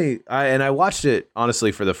definitely. I watched it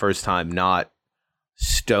honestly for the first time, not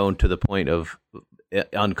stoned to the point of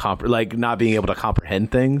not being able to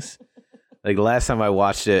comprehend things. Like the last time I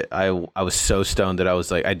watched it, I was so stoned that I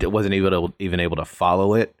was like I wasn't even able to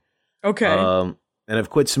follow it. Okay. And I've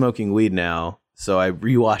quit smoking weed now, so I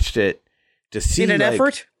rewatched it to see. In an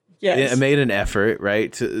effort? Yes. I made an effort,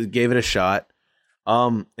 right? Gave it a shot.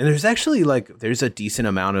 And there's actually there's a decent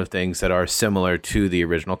amount of things that are similar to the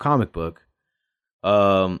original comic book.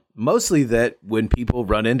 Mostly that when people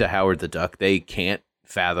run into Howard the Duck, they can't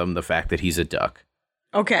fathom the fact that he's a duck.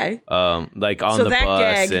 Okay. On the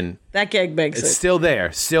bus and that gag makes it's still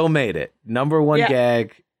there, still made it. Number one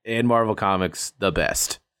gag in Marvel Comics, the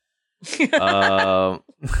best.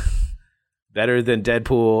 Better than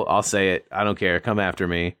Deadpool. I'll say it. I don't care. Come after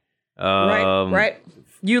me. Right.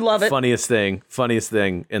 You love it. Funniest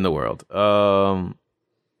thing in the world.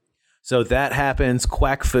 So that happens.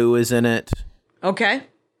 Quack Fu is in it. Okay.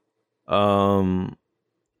 The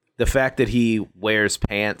fact that he wears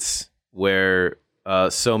pants where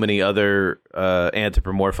so many other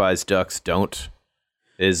anthropomorphized ducks don't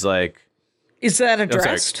is like. Is that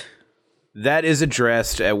addressed? That is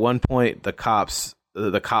addressed. At one point, the cops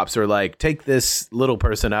are like, take this little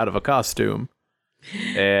person out of a costume.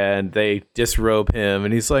 And they disrobe him.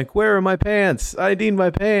 And he's like, where are my pants? I need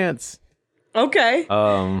my pants. Okay.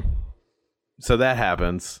 So that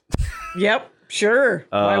happens. Yep. Sure.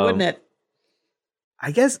 Why wouldn't it?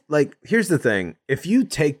 I guess, like, here's the thing. If you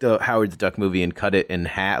take the Howard the Duck movie and cut it in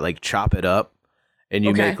half, like chop it up, and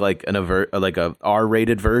you make like a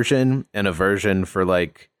R-rated version and a version for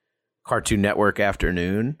like Cartoon Network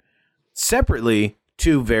Afternoon, separately,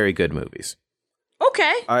 two very good movies.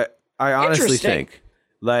 Okay. I honestly think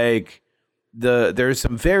like there's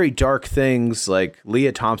some very dark things, like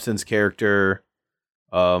Leah Thompson's character.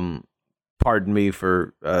 Pardon me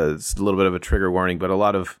for it's a little bit of a trigger warning, but a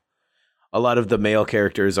lot of the male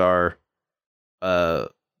characters are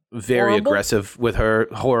very aggressive with her.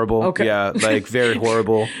 Horrible. Okay. Yeah, like very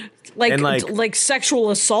horrible. like sexual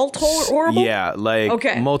assault horrible? Yeah,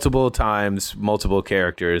 like multiple times, multiple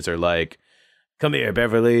characters are like, come here,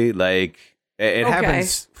 Beverly. Like it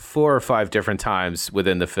happens 4 or 5 different times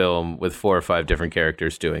within the film with 4 or 5 different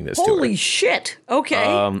characters doing this. Holy shit.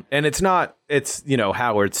 Okay. And it's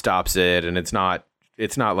Howard stops it, and it's not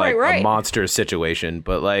like a monster situation,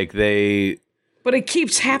 but like but it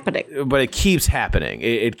keeps happening.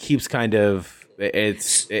 It keeps kind of,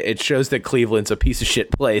 it shows that Cleveland's a piece of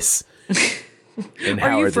shit place. And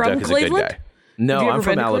Howard the Duck is a good guy. No, I'm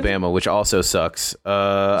from Alabama, which also sucks.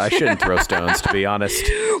 I shouldn't throw stones, to be honest.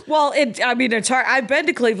 Well, it's hard. I've been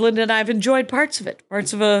to Cleveland and I've enjoyed parts of it,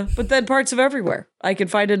 but then parts of everywhere. I can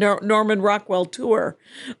find a Norman Rockwell tour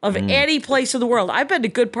of any place in the world. I've been to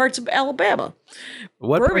good parts of Alabama.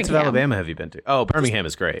 What parts of Alabama have you been to? Oh, Birmingham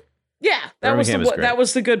is great. Yeah, that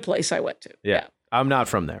was the good place I went to. Yeah. I'm not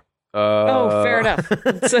from there. Fair enough.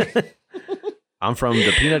 I'm from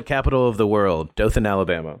the peanut capital of the world, Dothan,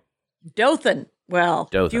 Alabama. Dothan. Well,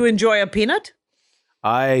 do you enjoy a peanut?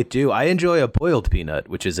 I do. I enjoy a boiled peanut,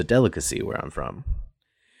 which is a delicacy where I'm from.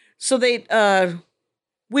 So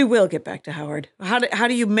we will get back to Howard. How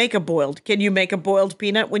do you make a boiled? Can you make a boiled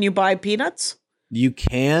peanut when you buy peanuts? You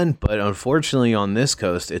can, but unfortunately on this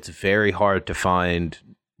coast, it's very hard to find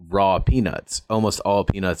raw peanuts. Almost all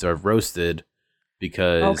peanuts are roasted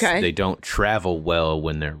because they don't travel well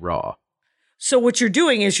when they're raw. So what you're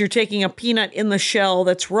doing is you're taking a peanut in the shell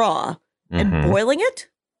that's raw and boiling it?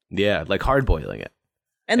 Yeah, like hard boiling it.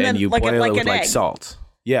 And then you like boil it with an like egg. Salt.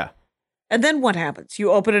 Yeah. And then what happens?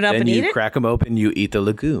 You open it up and eat it? Then you crack them open, you eat the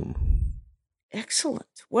legume. Excellent.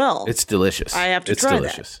 Well, it's delicious. I have to try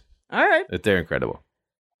delicious. That. All right. They're incredible.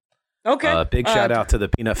 Okay. Big shout out to the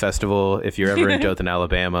Peanut Festival. If you're ever in Dothan,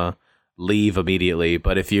 Alabama, leave immediately.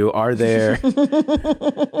 But if you are there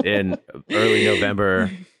in early November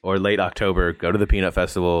or late October, go to the Peanut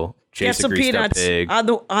Festival. Chase get some peanuts pig. on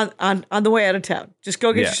the way out of town. Just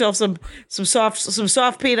go get yourself some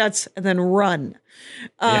soft peanuts and then run.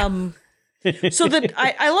 So that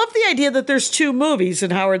I love the idea that there's 2 movies in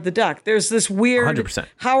Howard the Duck. There's this weird 100%.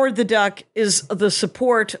 Howard the Duck is the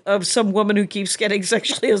support of some woman who keeps getting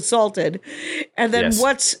sexually assaulted, and then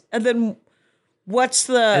what's the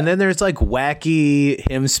and then there's like wacky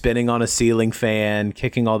him spinning on a ceiling fan,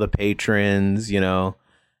 kicking all the patrons.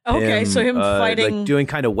 Okay, so him fighting, like doing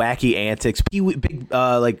kind of wacky antics,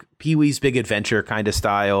 Pee-wee's Big Adventure kind of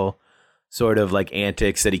style, sort of like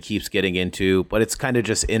antics that he keeps getting into, but it's kind of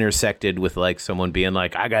just intersected with like someone being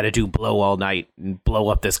like, I got to do blow all night and blow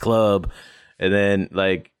up this club, and then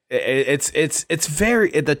like it's very,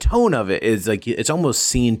 the tone of it is like it's almost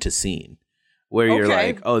scene to scene, where you're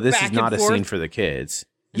like, oh, this is not a scene for the kids.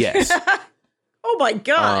 Yes. Oh my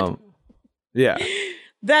God. Yeah.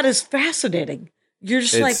 That is fascinating. You're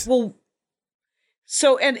just like, well,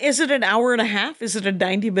 so, and is it an hour and a half? Is it a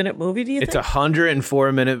 90-minute movie, do you think? It's a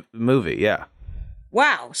 104-minute movie, yeah.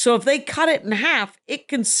 Wow. So if they cut it in half, it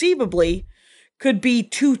conceivably could be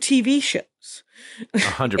 2 TV shows.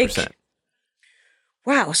 100%.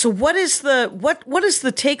 Wow. So what is the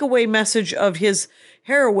takeaway message of his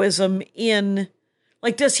heroism in,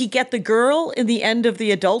 like, does he get the girl in the end of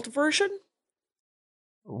the adult version?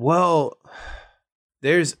 Well,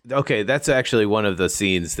 that's actually one of the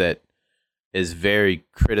scenes that is very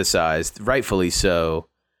criticized, rightfully so.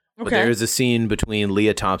 But there is a scene between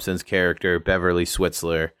Leah Thompson's character, Beverly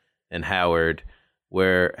Switzler, and Howard,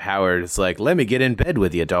 where Howard is like, let me get in bed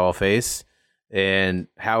with you, doll face. And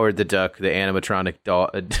Howard the Duck, the animatronic doll,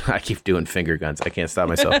 I keep doing finger guns. I can't stop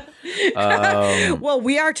myself. Well,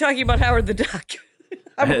 we are talking about Howard the Duck.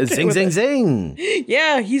 Okay zing, zing, zing.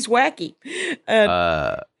 Yeah, he's wacky.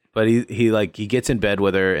 But he gets in bed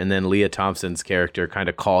with her, and then Leah Thompson's character kind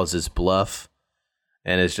of calls his bluff,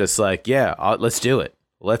 and it's just like, yeah, let's do it.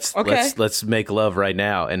 Let's make love right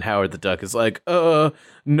now. And Howard the Duck is like,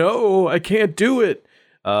 no, I can't do it.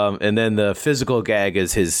 And then the physical gag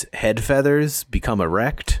is his head feathers become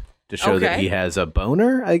erect to show that he has a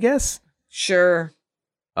boner, I guess. Sure.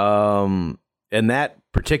 And that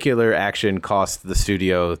particular action cost the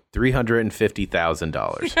studio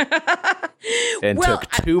 $350,000 and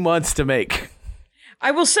took 2 months to make.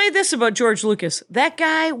 I will say this about George Lucas. That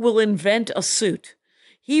guy will invent a suit.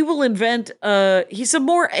 He will invent, he's an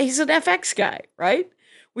FX guy, right?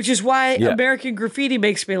 Which is why American Graffiti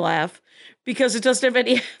makes me laugh. Because it doesn't have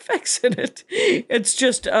any FX in it. It's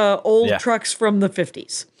just old trucks from the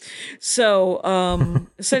 50s. So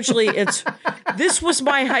essentially, this was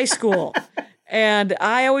my high school. And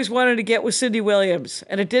I always wanted to get with Cindy Williams.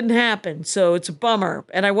 And it didn't happen. So it's a bummer.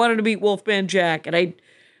 And I wanted to meet Wolfman Jack. And I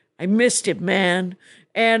missed him, man.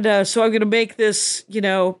 And so I'm going to make this,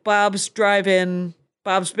 Bob's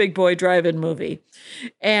Big Boy Drive-In movie.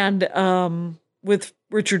 And with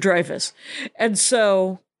Richard Dreyfuss. And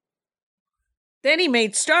so... then he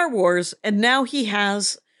made Star Wars, and now he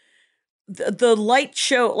has the light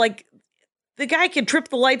show. Like, the guy can trip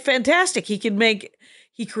the light fantastic. He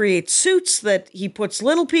creates suits that he puts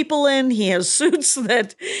little people in. He has suits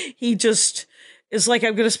that he just is like,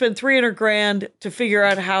 I'm going to spend $300,000 to figure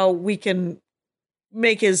out how we can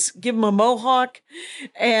give him a mohawk.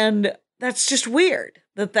 And that's just weird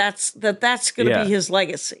that's going to be his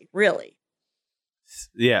legacy, really.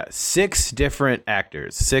 Yeah, 6 different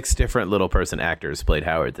little person actors played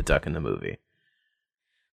Howard the Duck in the movie.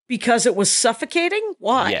 Because it was suffocating?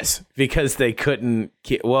 Why? Yes, because they couldn't...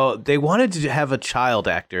 they wanted to have a child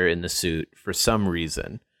actor in the suit for some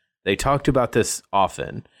reason. They talked about this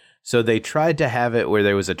often. So they tried to have it where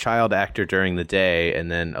there was a child actor during the day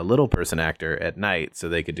and then a little person actor at night so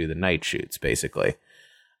they could do the night shoots, basically.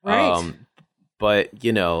 Right. But,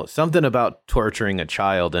 something about torturing a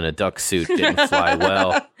child in a duck suit didn't fly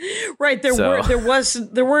well. Right. There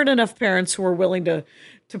weren't enough parents who were willing to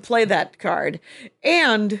play that card.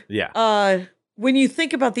 And when you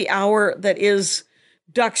think about the hour that is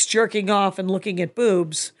ducks jerking off and looking at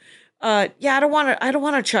boobs, I don't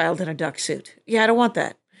want a child in a duck suit. Yeah, I don't want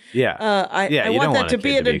that. Yeah. I want that to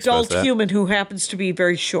be an adult human who happens to be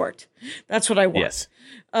very short. That's what I want. Yes.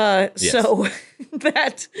 So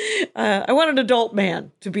that I want an adult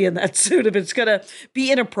man to be in that suit if it's going to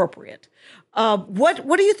be inappropriate.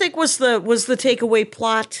 What do you think was the takeaway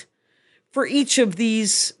plot for each of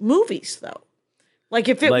these movies, though? Like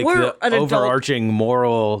if it were an overarching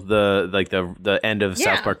moral, the end of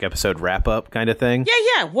South Park episode wrap up kind of thing.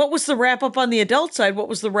 Yeah. What was the wrap up on the adult side? What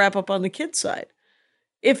was the wrap up on the kid side?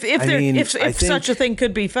 If such a thing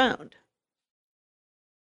could be found.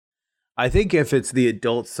 I think if it's the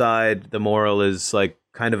adult side, the moral is like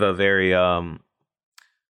kind of a very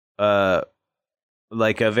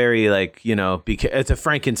it's a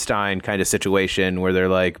Frankenstein kind of situation where they're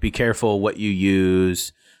like, be careful what you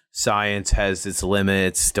use. Science has its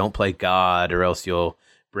limits. Don't play God or else you'll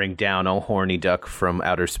bring down a horny duck from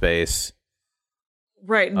outer space.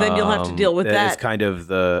 Right, and then you'll have to deal with that. It's kind of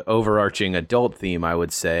the overarching adult theme, I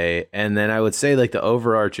would say. And then I would say like the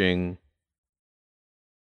overarching...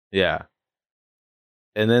 Yeah.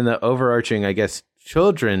 And then the overarching, I guess,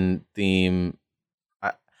 children theme,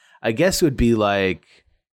 I guess would be like,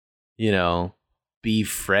 be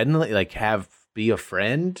friendly, like be a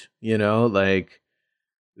friend, like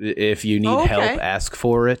if you need help, ask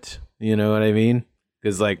for it. You know what I mean?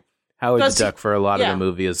 Because like Howard the Duck for a lot of the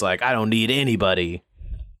movie is like, I don't need anybody.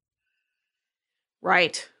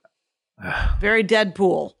 Right. Very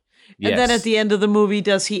Deadpool. And then at the end of the movie,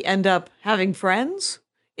 does he end up having friends?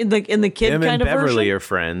 In the kid him kind and of Beverly version? are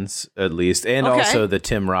friends, at least. And also the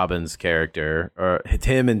Tim Robbins character, or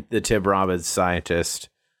him and the Tim Robbins scientist,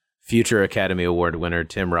 future Academy Award winner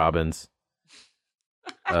Tim Robbins.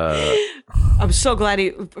 I'm so glad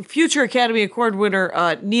future Academy Award winner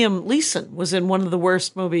Liam Neeson was in one of the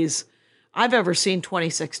worst movies I've ever seen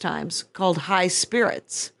 26 times, called High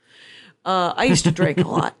Spirits. I used to drink a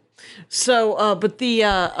lot. So, but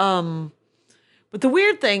the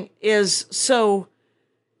weird thing is, so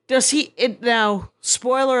does now,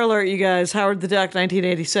 spoiler alert, you guys, Howard the Duck,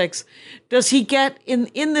 1986, does he get,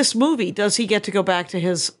 in this movie, does he get to go back to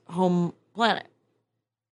his home planet?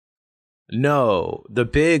 No, the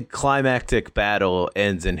big climactic battle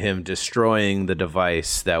ends in him destroying the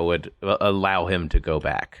device that would allow him to go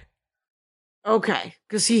back. Okay,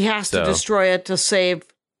 because he has to destroy it to save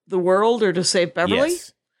the world or to save Beverly?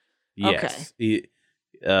 Yes. Okay.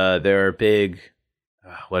 There are big,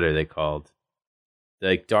 what are they called?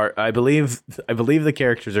 Like dark. I believe the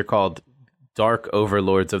characters are called Dark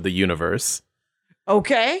Overlords of the Universe.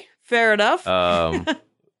 Okay, fair enough.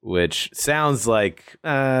 Which sounds like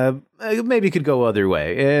maybe could go other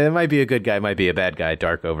way. It might be a good guy, might be a bad guy.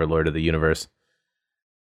 Dark Overlord of the Universe.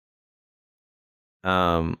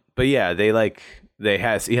 But yeah, he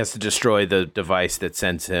has to destroy the device that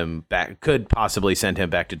sends him back. Could possibly send him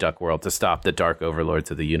back to Duck World to stop the Dark Overlords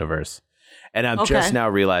of the Universe. And I'm just now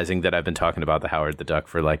realizing that I've been talking about the Howard the Duck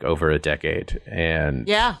for like over a decade. And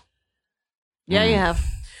yeah, you have.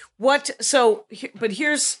 But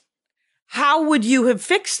here's. How would you have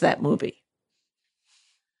fixed that movie?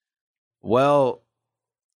 Well,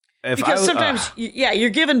 because sometimes, you're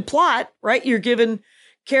given plot, right? You're given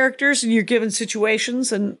characters and you're given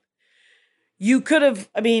situations, and you could have.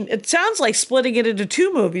 I mean, it sounds like splitting it into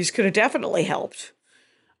 2 movies could have definitely helped.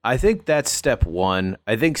 I think that's step 1.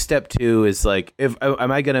 I think step 2 is like, am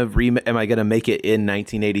I gonna make it in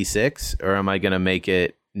 1986 or am I gonna make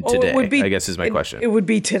it today? I guess is my question. It would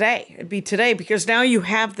be today. It'd be today because now you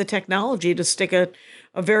have the technology to stick a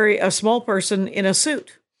small person in a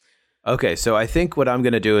suit. Okay, so I think what I'm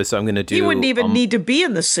going to do is I'm going to do. He wouldn't even need to be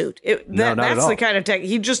in the suit. Not at all. The kind of tech.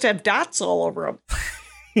 He'd just have dots all over him.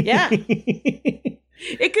 Yeah,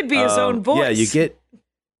 it could be his own voice. Yeah,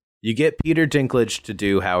 you get Peter Dinklage to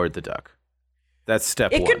do Howard the Duck. That's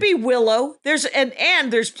step 1. It could be Willow. There's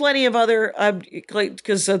plenty of other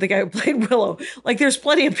because the guy who played Willow. Like there's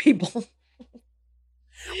plenty of people.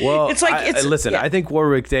 Well, I think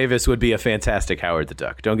Warwick Davis would be a fantastic Howard the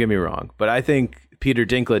Duck. Don't get me wrong, but I think Peter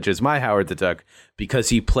Dinklage is my Howard the Duck because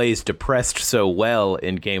he plays depressed so well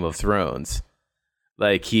in Game of Thrones.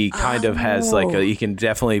 Like he kind of has he can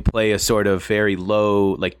definitely play a sort of very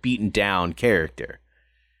low, like beaten down character.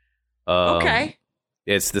 Okay.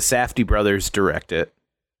 It's the Safdie brothers direct it.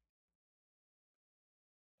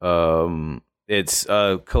 It's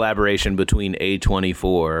a collaboration between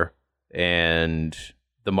A24 and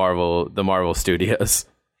the Marvel Studios.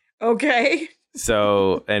 Okay.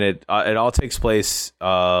 So, and it all takes place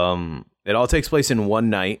in one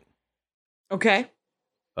night. Okay.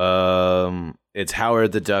 It's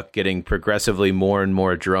Howard the Duck getting progressively more and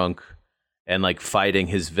more drunk and like fighting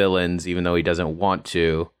his villains even though he doesn't want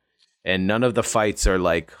to. And none of the fights are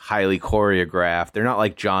like highly choreographed. They're not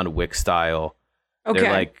like John Wick style. Okay.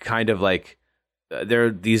 They're like kind of like they're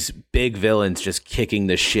these big villains just kicking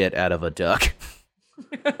the shit out of a duck.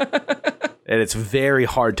 And it's very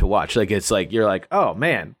hard to watch. Like it's like you're like, "Oh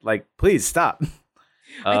man, like please stop."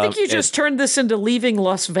 I think you just turned this into Leaving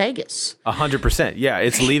Las Vegas. 100%. Yeah,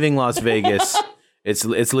 it's Leaving Las Vegas.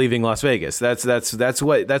 It's Leaving Las Vegas. That's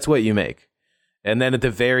what you make. And then at the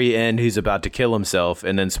very end, he's about to kill himself,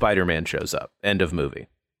 and then Spider-Man shows up. End of movie.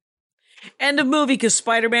 End of movie, because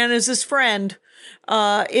Spider-Man is his friend.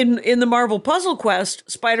 In the Marvel Puzzle Quest,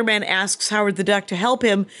 Spider-Man asks Howard the Duck to help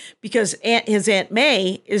him because his Aunt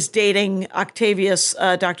May is dating Octavius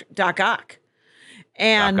Doc Ock.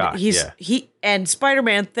 And and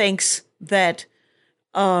Spider-Man thinks that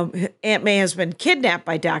Aunt May has been kidnapped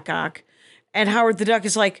by Doc Ock. And Howard the Duck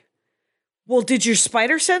is like, well, did your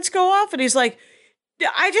spider sense go off? And he's like,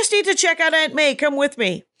 I just need to check out Aunt May. Come with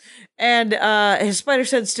me. And his spider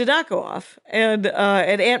sense did not go off. And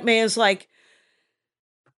Aunt May is like,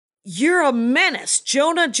 you're a menace.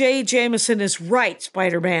 Jonah J. Jameson is right,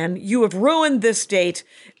 Spider-Man. You have ruined this date.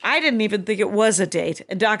 I didn't even think it was a date.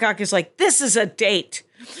 And Doc Ock is like, this is a date.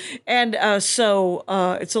 And so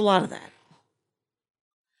it's a lot of that.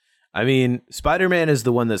 I mean, Spider-Man is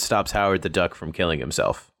the one that stops Howard the Duck from killing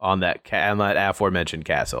himself on that aforementioned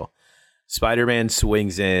castle. Spider-Man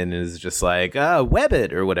swings in and is just like, web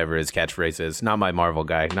it, or whatever his catchphrase is. Not my Marvel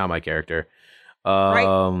guy, not my character.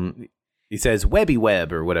 Right. He says webby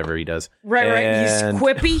web or whatever he does. Right. He's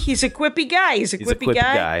quippy. He's a quippy guy. He's a quippy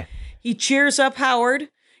guy. He cheers up Howard.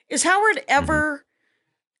 Is Howard ever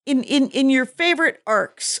in your favorite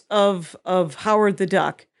arcs of Howard the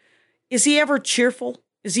Duck? Is he ever cheerful?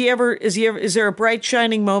 Is there a bright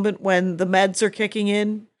shining moment when the meds are kicking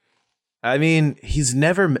in? I mean,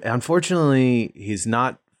 unfortunately, he's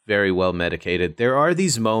not very well medicated. There are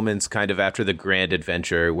these moments kind of after the grand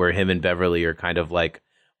adventure where him and Beverly are kind of like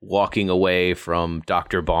walking away from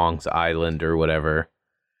Dr. Bong's island or whatever.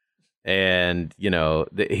 And,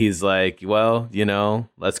 he's like, well,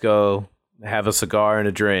 let's go have a cigar and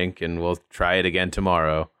a drink and we'll try it again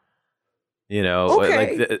tomorrow.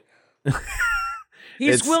 Okay.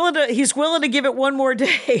 He's willing to give it one more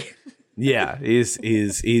day. Yeah,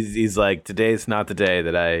 he's like, today's not the day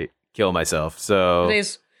that I kill myself. So there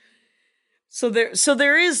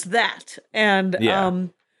is that. And yeah.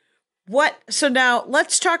 So now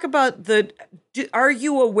let's talk about are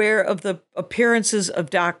you aware of the appearances of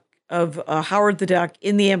Howard the Duck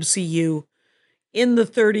in the MCU in the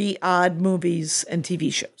 30 odd movies and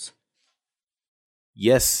TV shows?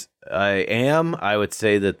 Yes, I am. I would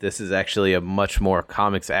say that this is actually a much more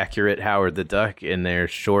comics accurate Howard the Duck in their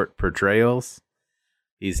short portrayals.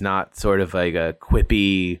 He's not sort of like a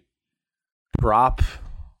quippy prop,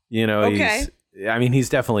 Okay. He's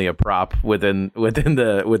definitely a prop within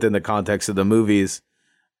the context of the movies,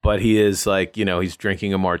 but he is like, he's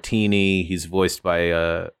drinking a martini. He's voiced by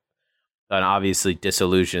an obviously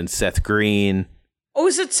disillusioned Seth Green. Oh,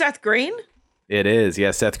 is it Seth Green? It is.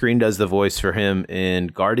 Yeah, Seth Green does the voice for him in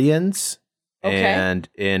Guardians and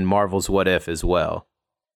in Marvel's What If as well.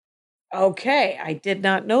 Okay, I did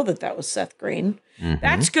not know that was Seth Green. Mm-hmm.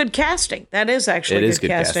 That's good casting. That is actually good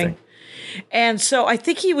casting. And so I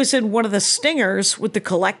think he was in one of the Stingers with the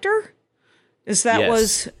Collector. Yes.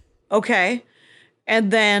 Was okay.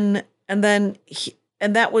 And then he's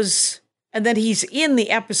in the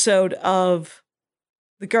episode of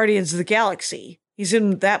the Guardians of the Galaxy. He's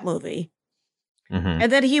in that movie. Mm-hmm.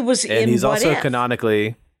 And then he was in he's What also If?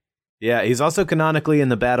 canonically in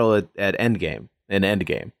the battle at Endgame. In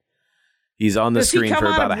Endgame, he's on the screen for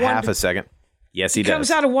about a half a second. Yes, he does.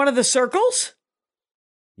 Comes out of one of the circles.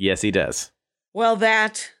 Yes, he does. Well,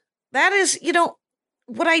 that is,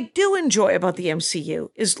 what I do enjoy about the MCU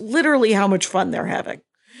is literally how much fun they're having.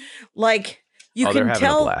 Like can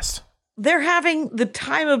tell a blast. They're having the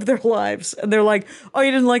time of their lives, and they're like, "Oh,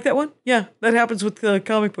 you didn't like that one? Yeah, that happens with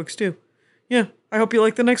comic books too. Yeah, I hope you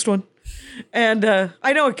like the next one." And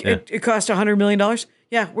I know it cost $100 million.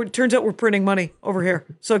 Yeah, it turns out we're printing money over here,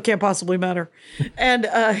 so it can't possibly matter. And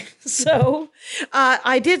so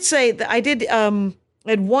I did say that I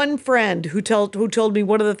had one friend who told me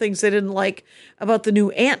one of the things they didn't like about the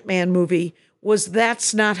new Ant-Man movie was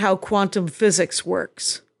that's not how quantum physics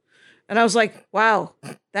works. And I was like, wow,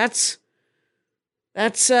 that's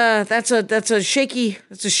a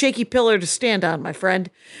shaky pillar to stand on, my friend.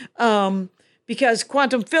 Because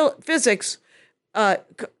quantum physics,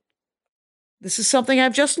 this is something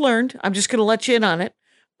I've just learned. I'm just going to let you in on it.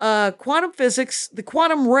 Quantum physics, the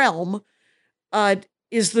quantum realm,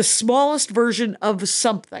 is the smallest version of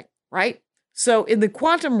something, right? So in the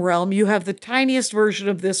quantum realm, you have the tiniest version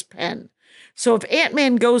of this pen. So if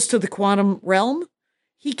Ant-Man goes to the quantum realm,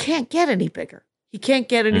 he can't get any bigger. He can't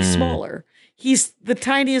get any smaller. He's the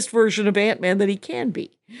tiniest version of Ant-Man that he can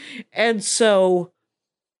be. And so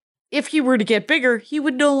if he were to get bigger, he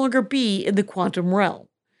would no longer be in the quantum realm.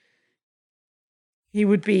 He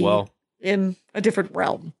would be in a different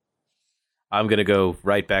realm. I'm going to go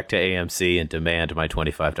right back to AMC and demand my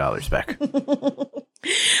 $25 back.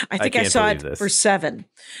 I think I saw it for $7.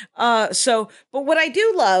 But what I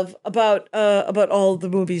do love about all the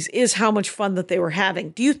movies is how much fun that they were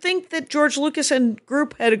having. Do you think that George Lucas and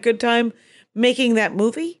group had a good time making that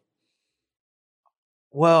movie?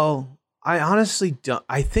 Well, I honestly don't.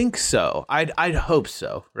 I think so. I'd hope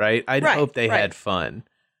so, right? I'd hope they had fun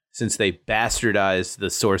since they bastardized the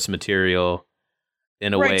source material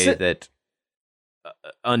in a way that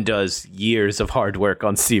undoes years of hard work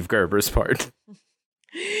on Steve Gerber's part.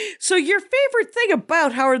 So your favorite thing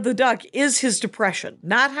about Howard the Duck is his depression,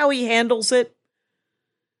 not how he handles it,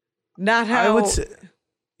 not how... I would say,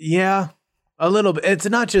 yeah, a little bit. It's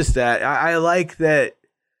not just that. I like that,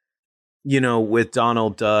 with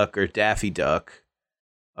Donald Duck or Daffy Duck,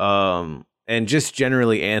 and just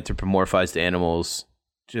generally anthropomorphized animals,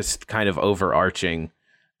 just kind of overarching.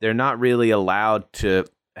 They're not really allowed to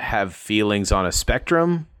have feelings on a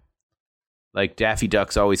spectrum. Like Daffy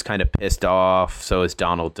Duck's always kind of pissed off, so is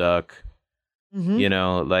Donald Duck.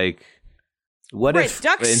 Mm-hmm. What if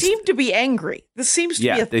ducks seem to be angry? This seems to be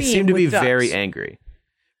a theme. They seem to be ducks. very angry.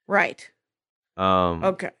 Right.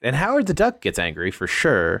 Okay. And Howard the Duck gets angry for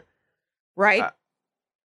sure. Right.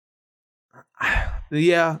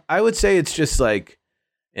 Yeah, I would say it's just like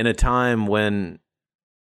in a time when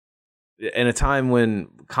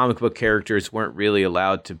comic book characters weren't really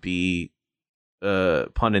allowed to be,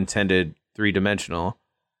 pun intended, three-dimensional.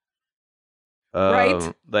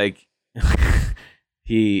 Right. Like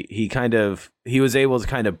he was able to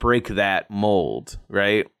kind of break that mold,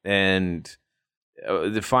 right? And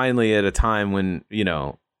finally, at a time when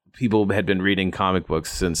people had been reading comic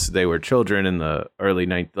books since they were children in the late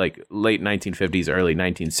 1950s, early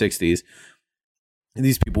 1960s.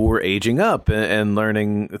 these people were aging up and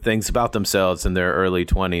learning things about themselves in their early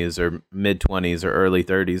 20s or mid 20s or early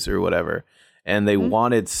 30s or whatever. And they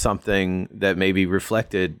wanted something that maybe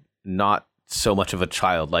reflected not so much of a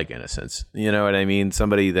childlike innocence. You know what I mean?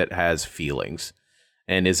 Somebody that has feelings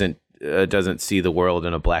and doesn't see the world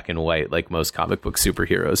in a black and white like most comic book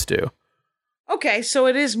superheroes do. Okay, so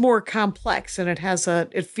it is more complex, and it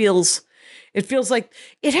feels like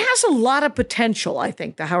it has a lot of potential, I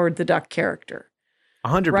think, the Howard the Duck character.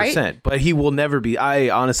 100%, right? But he will never be. I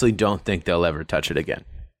honestly don't think they'll ever touch it again.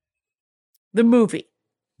 The movie.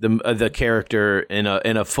 The character in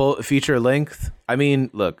a full feature length. I mean,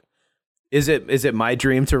 look, is it my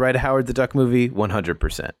dream to write a Howard the Duck movie?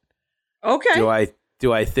 100%. Okay.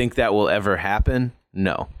 Do I think that will ever happen?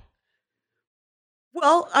 No.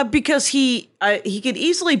 Well, because he could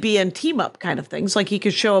easily be in team up kind of things, like he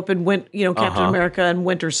could show up in Captain America and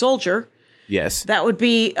Winter Soldier. Yes, that would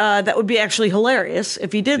be actually hilarious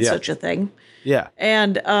if he did such a thing. Yeah,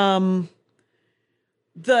 and I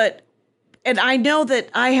know that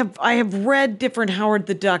I have read different Howard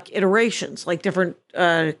the Duck iterations, like different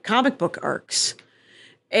comic book arcs,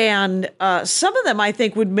 and some of them I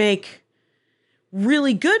think would make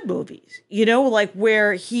really good movies, like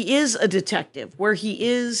where he is a detective, where he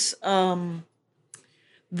is where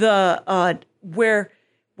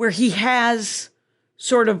he has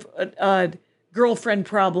sort of girlfriend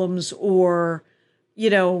problems, or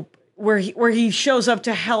where he shows up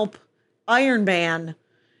to help Iron Man,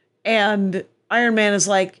 and Iron Man is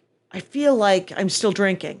like, I feel like I'm still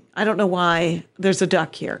drinking. I don't know why. There's a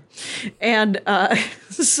duck here, and but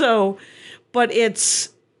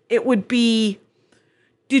it would be.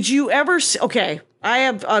 Did you ever see, okay, I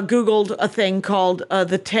have Googled a thing called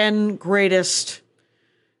the 10 greatest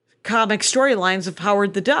comic storylines of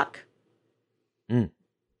Howard the Duck.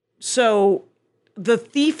 So, The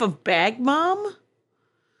Thief of Bag Mom?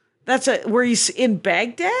 That's where he's in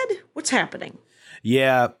Baghdad? What's happening?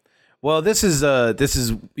 Yeah. Well, this is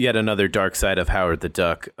yet another dark side of Howard the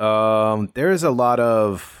Duck. There is a lot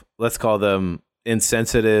of, let's call them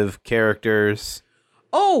insensitive characters.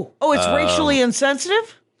 Oh, it's racially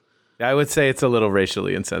insensitive? I would say it's a little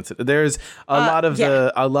racially insensitive. There's a lot of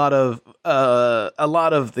the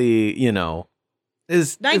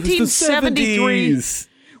 1973,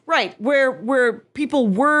 right? Where people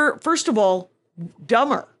were, first of all,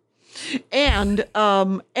 dumber, and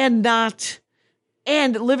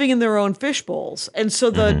living in their own fish bowls, and so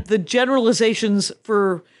the generalizations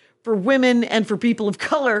for women and for people of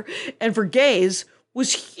color and for gays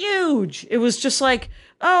was huge. It was just like,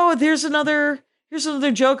 oh, here's another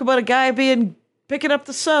joke about a guy picking up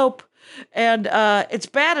the soap. And it's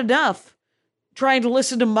bad enough trying to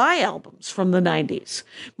listen to my albums from the 90s,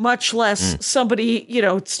 much less somebody,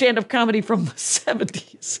 stand-up comedy from the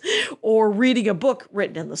 70s or reading a book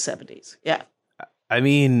written in the 70s. Yeah. I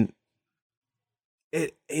mean,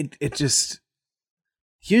 it just,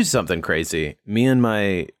 here's something crazy. Me and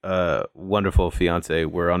my wonderful fiance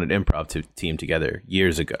were on an improv team together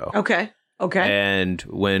years ago. Okay. And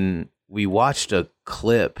when we watched a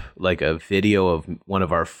clip, like a video of one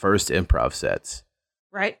of our first improv sets.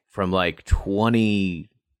 Right. From like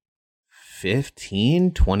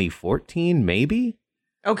 2015, 2014, maybe.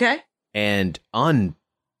 Okay. And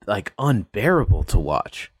unbearable to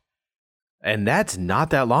watch. And that's not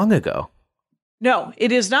that long ago. No,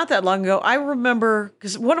 it is not that long ago. I remember,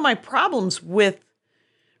 because one of my problems with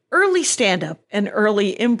early stand-up and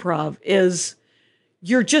early improv is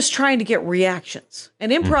you're just trying to get reactions.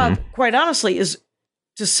 And improv, quite honestly, is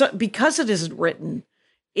just because it isn't written,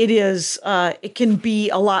 it can be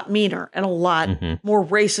a lot meaner and a lot more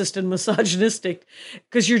racist and misogynistic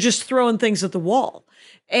because you're just throwing things at the wall.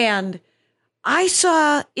 And I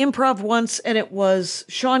saw improv once, and it was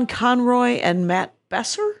Sean Conroy and Matt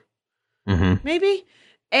Besser, maybe.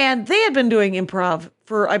 And they had been doing improv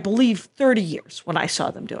for, I believe, 30 years when I saw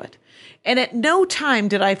them do it. And at no time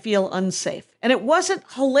did I feel unsafe. And it wasn't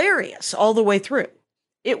hilarious all the way through.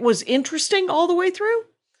 It was interesting all the way through.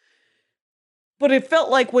 But it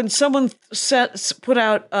felt like when someone put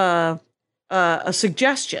out a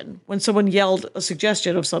suggestion, when someone yelled a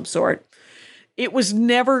suggestion of some sort, it was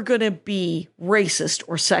never going to be racist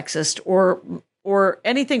or sexist or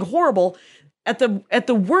anything horrible. At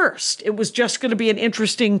the worst, it was just going to be an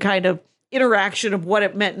interesting kind of interaction of what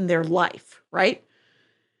it meant in their life, right?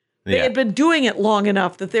 They had been doing it long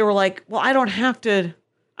enough that they were like, well, I don't have to,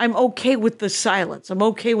 I'm okay with the silence. I'm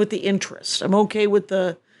okay with the interest. I'm okay with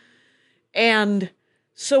the, and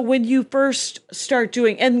so when you first start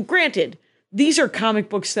doing, and granted, these are comic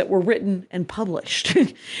books that were written and published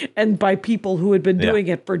and by people who had been doing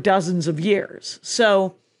it for dozens of years.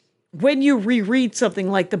 So when you reread something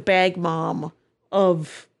like the Bag Mom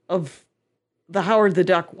of the Howard the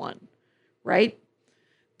Duck one, right?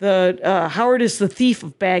 The Howard is the thief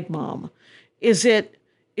of Bag Mom. Is it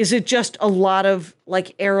just a lot of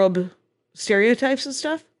like Arab stereotypes and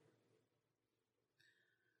stuff?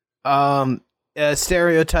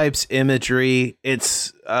 Stereotypes, imagery.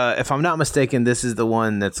 It's if I'm not mistaken, this is the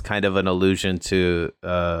one that's kind of an allusion to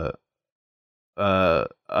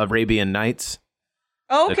Arabian Nights.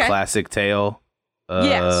 Oh, okay. The classic tale.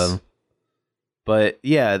 Yes. But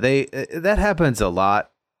yeah, that happens a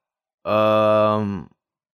lot.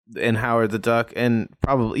 In Howard the Duck, and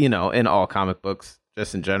probably, in all comic books,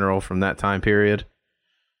 just in general from that time period.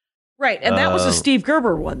 Right, and that was a Steve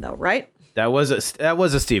Gerber one, though, right? That was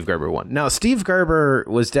a Steve Gerber one. Now, Steve Gerber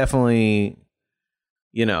was definitely,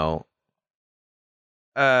 he had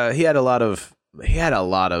a lot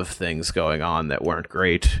of things going on that weren't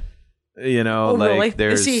great. Oh, like really?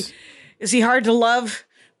 there's Is he hard to love?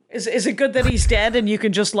 Is it good that he's dead and you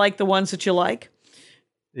can just like the ones that you like?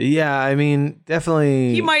 Yeah, I mean,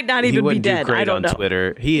 definitely. He might not even be dead. Do great I don't on know.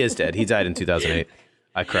 Twitter. He is dead. He died in 2008.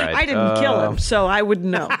 I cried. I didn't kill him, so I wouldn't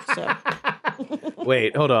know. So.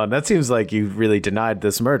 Wait, hold on. That seems like you really denied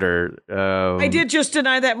this murder. I did just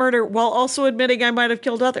deny that murder while also admitting I might have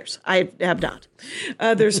killed others. I have not.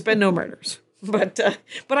 There's been no murders, but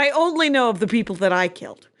I only know of the people that I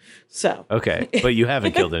killed. So okay, but you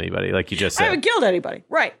haven't killed anybody, like you just said. I haven't killed anybody,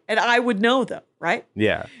 right? And I would know though, right?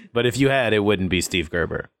 Yeah, but if you had, it wouldn't be Steve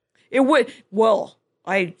Gerber. It would. Well,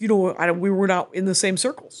 we were not in the same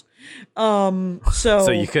circles.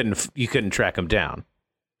 So you couldn't track him down.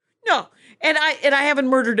 No, and I haven't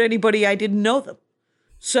murdered anybody. I didn't know them.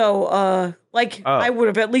 So I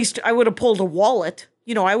would have pulled a wallet.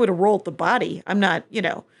 I would have rolled the body. I'm not.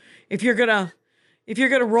 If you're gonna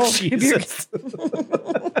roll,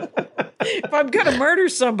 if I'm gonna murder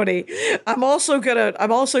somebody, I'm also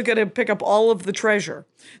gonna pick up all of the treasure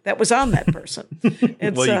that was on that person.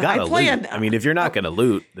 Well, you gotta loot. I mean, if you're not gonna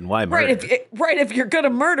loot, then why murder? If you're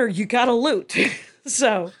gonna murder, you gotta loot.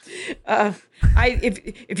 So,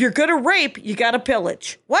 if you're gonna rape, you gotta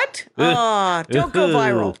pillage. What? Don't go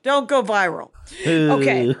viral. Don't go viral.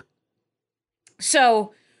 Okay.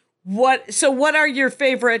 So what are your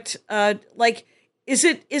favorite? Is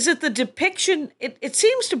it the depiction? It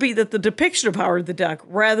seems to be that the depiction of Howard the Duck,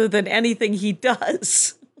 rather than anything he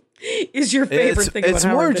does, is your favorite thing. It's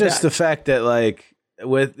about more Howard just the the fact that, like,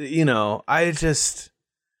 with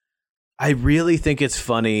I really think it's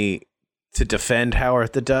funny to defend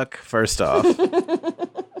Howard the Duck. First off,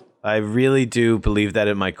 I really do believe that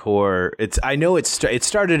at my core. I know it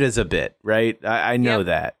started as a bit, right? I know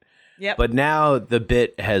that. Yep. But now the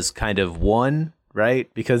bit has kind of won,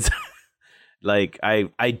 right? Because like I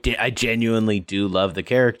genuinely do love the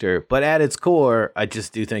character, but at its core, I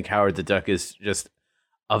just do think Howard the Duck is just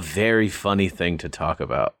a very funny thing to talk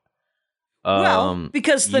about.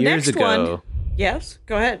 Because the next one. Yes,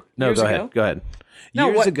 go ahead. No, go ahead.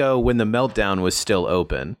 Years ago, when the Meltdown was still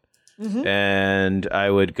open, mm-hmm. and I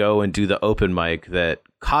would go and do the open mic that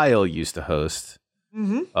Kyle used to host.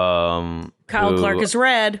 Mm-hmm. Kyle Clark is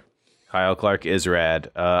rad. Kyle Clark is rad.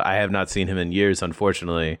 I have not seen him in years,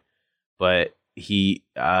 unfortunately, but he,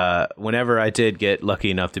 whenever I did get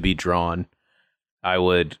lucky enough to be drawn, it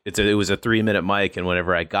was a 3-minute mic, and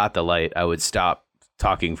whenever I got the light, I would stop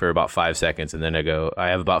talking for about 5 seconds, and then I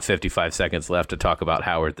have about 55 seconds left to talk about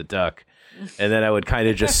Howard the Duck, and then I would kind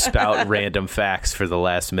of just spout random facts for the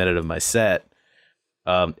last minute of my set.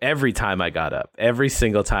 Every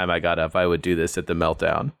single time I got up, I would do this at the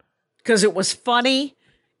Meltdown. Because it was funny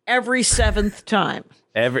every 7th time.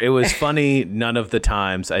 It was funny none of the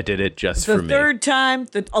times. I did it just for me. The 3rd time,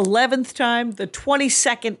 the 11th time, the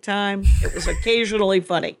 22nd time, it was occasionally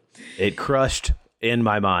funny. It crushed in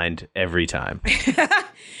my mind every time.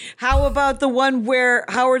 How about the one where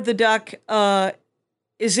Howard the Duck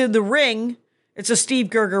is in the ring? It's a Steve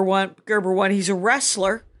Gerber one. He's a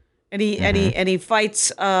wrestler, and he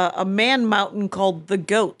fights a man mountain called the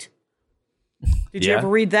Goat. Did you ever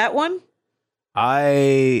read that one?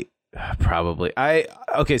 Okay,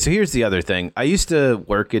 so here's the other thing. I used to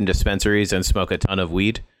work in dispensaries and smoke a ton of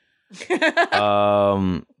weed.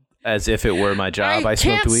 As if it were my job. I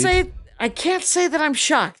smoked weed. I can't say that I'm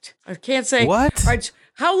shocked. I can't say what. Right,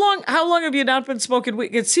 how long have you not been smoking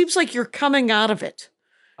weed? It seems like you're coming out of it.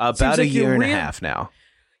 About a year and a half now.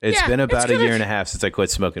 It's been about a year and a half since I quit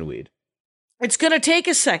smoking weed. It's going to take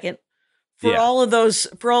a second for all those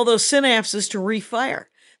synapses to refire.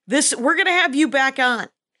 We're going to have you back on,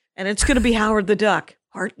 and it's going to be Howard the Duck,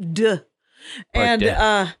 part duh, and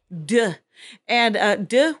duh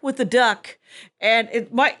with the duck, and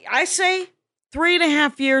I say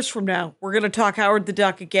 3.5 years from now, we're going to talk Howard the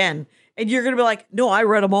Duck again. And you're going to be like, no, I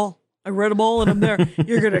read them all. I read them all and I'm there.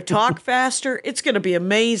 You're going to talk faster. It's going to be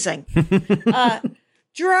amazing.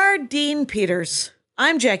 Gerard Dean Peters.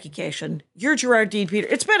 I'm Jackie Cation. You're Gerard Dean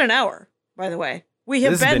Peters. It's been an hour, by the way. We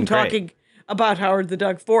have been talking about Howard the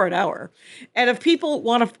Duck for an hour. And if people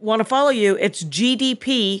want to follow you, it's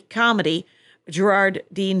GDP Comedy, Gerard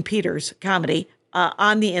Dean Peters Comedy,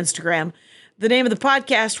 on the Instagram. The name of the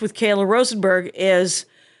podcast with Kayla Rosenberg is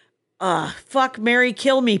Fuck, Marry,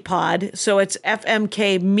 Kill Me Pod. So it's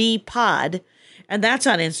FMK Me Pod. And that's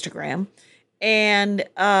on Instagram. And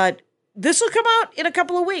this will come out in a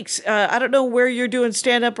couple of weeks. I don't know where you're doing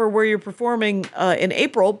stand-up or where you're performing in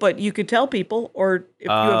April, but you could tell people, or if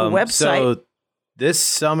you have a website. So this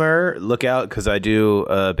summer, look out, because I do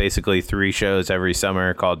basically 3 shows every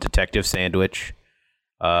summer called Detective Sandwich.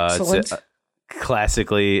 Excellent. It's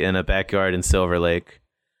classically in a backyard in Silver Lake.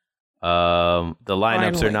 The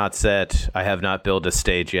lineups are not set. I have not built a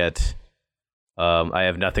stage yet. I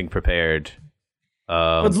have nothing prepared.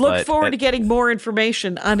 But look forward to getting more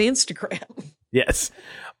information on Instagram. Yes.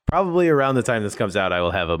 Probably around the time this comes out, I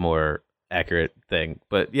will have a more accurate thing.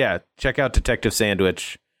 But yeah, check out Detective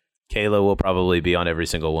Sandwich. Kayla will probably be on every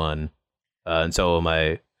single one. And so will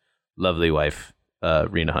my lovely wife,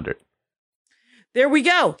 Rena Hundred. There we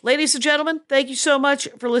go. Ladies and gentlemen, thank you so much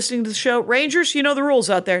for listening to the show. Rangers, you know the rules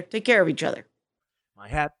out there. Take care of each other. My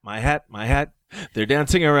hat, my hat, my hat. They're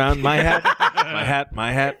dancing around my hat. My hat,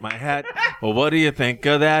 my hat, my hat. Well, what do you think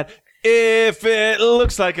of that? If it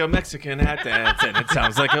looks like a Mexican hat dance and it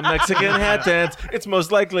sounds like a Mexican hat dance, it's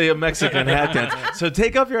most likely a Mexican hat dance. So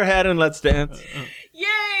take off your hat and let's dance.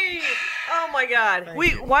 Yay! Oh, my God.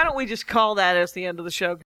 Why don't we just call that as the end of the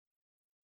show?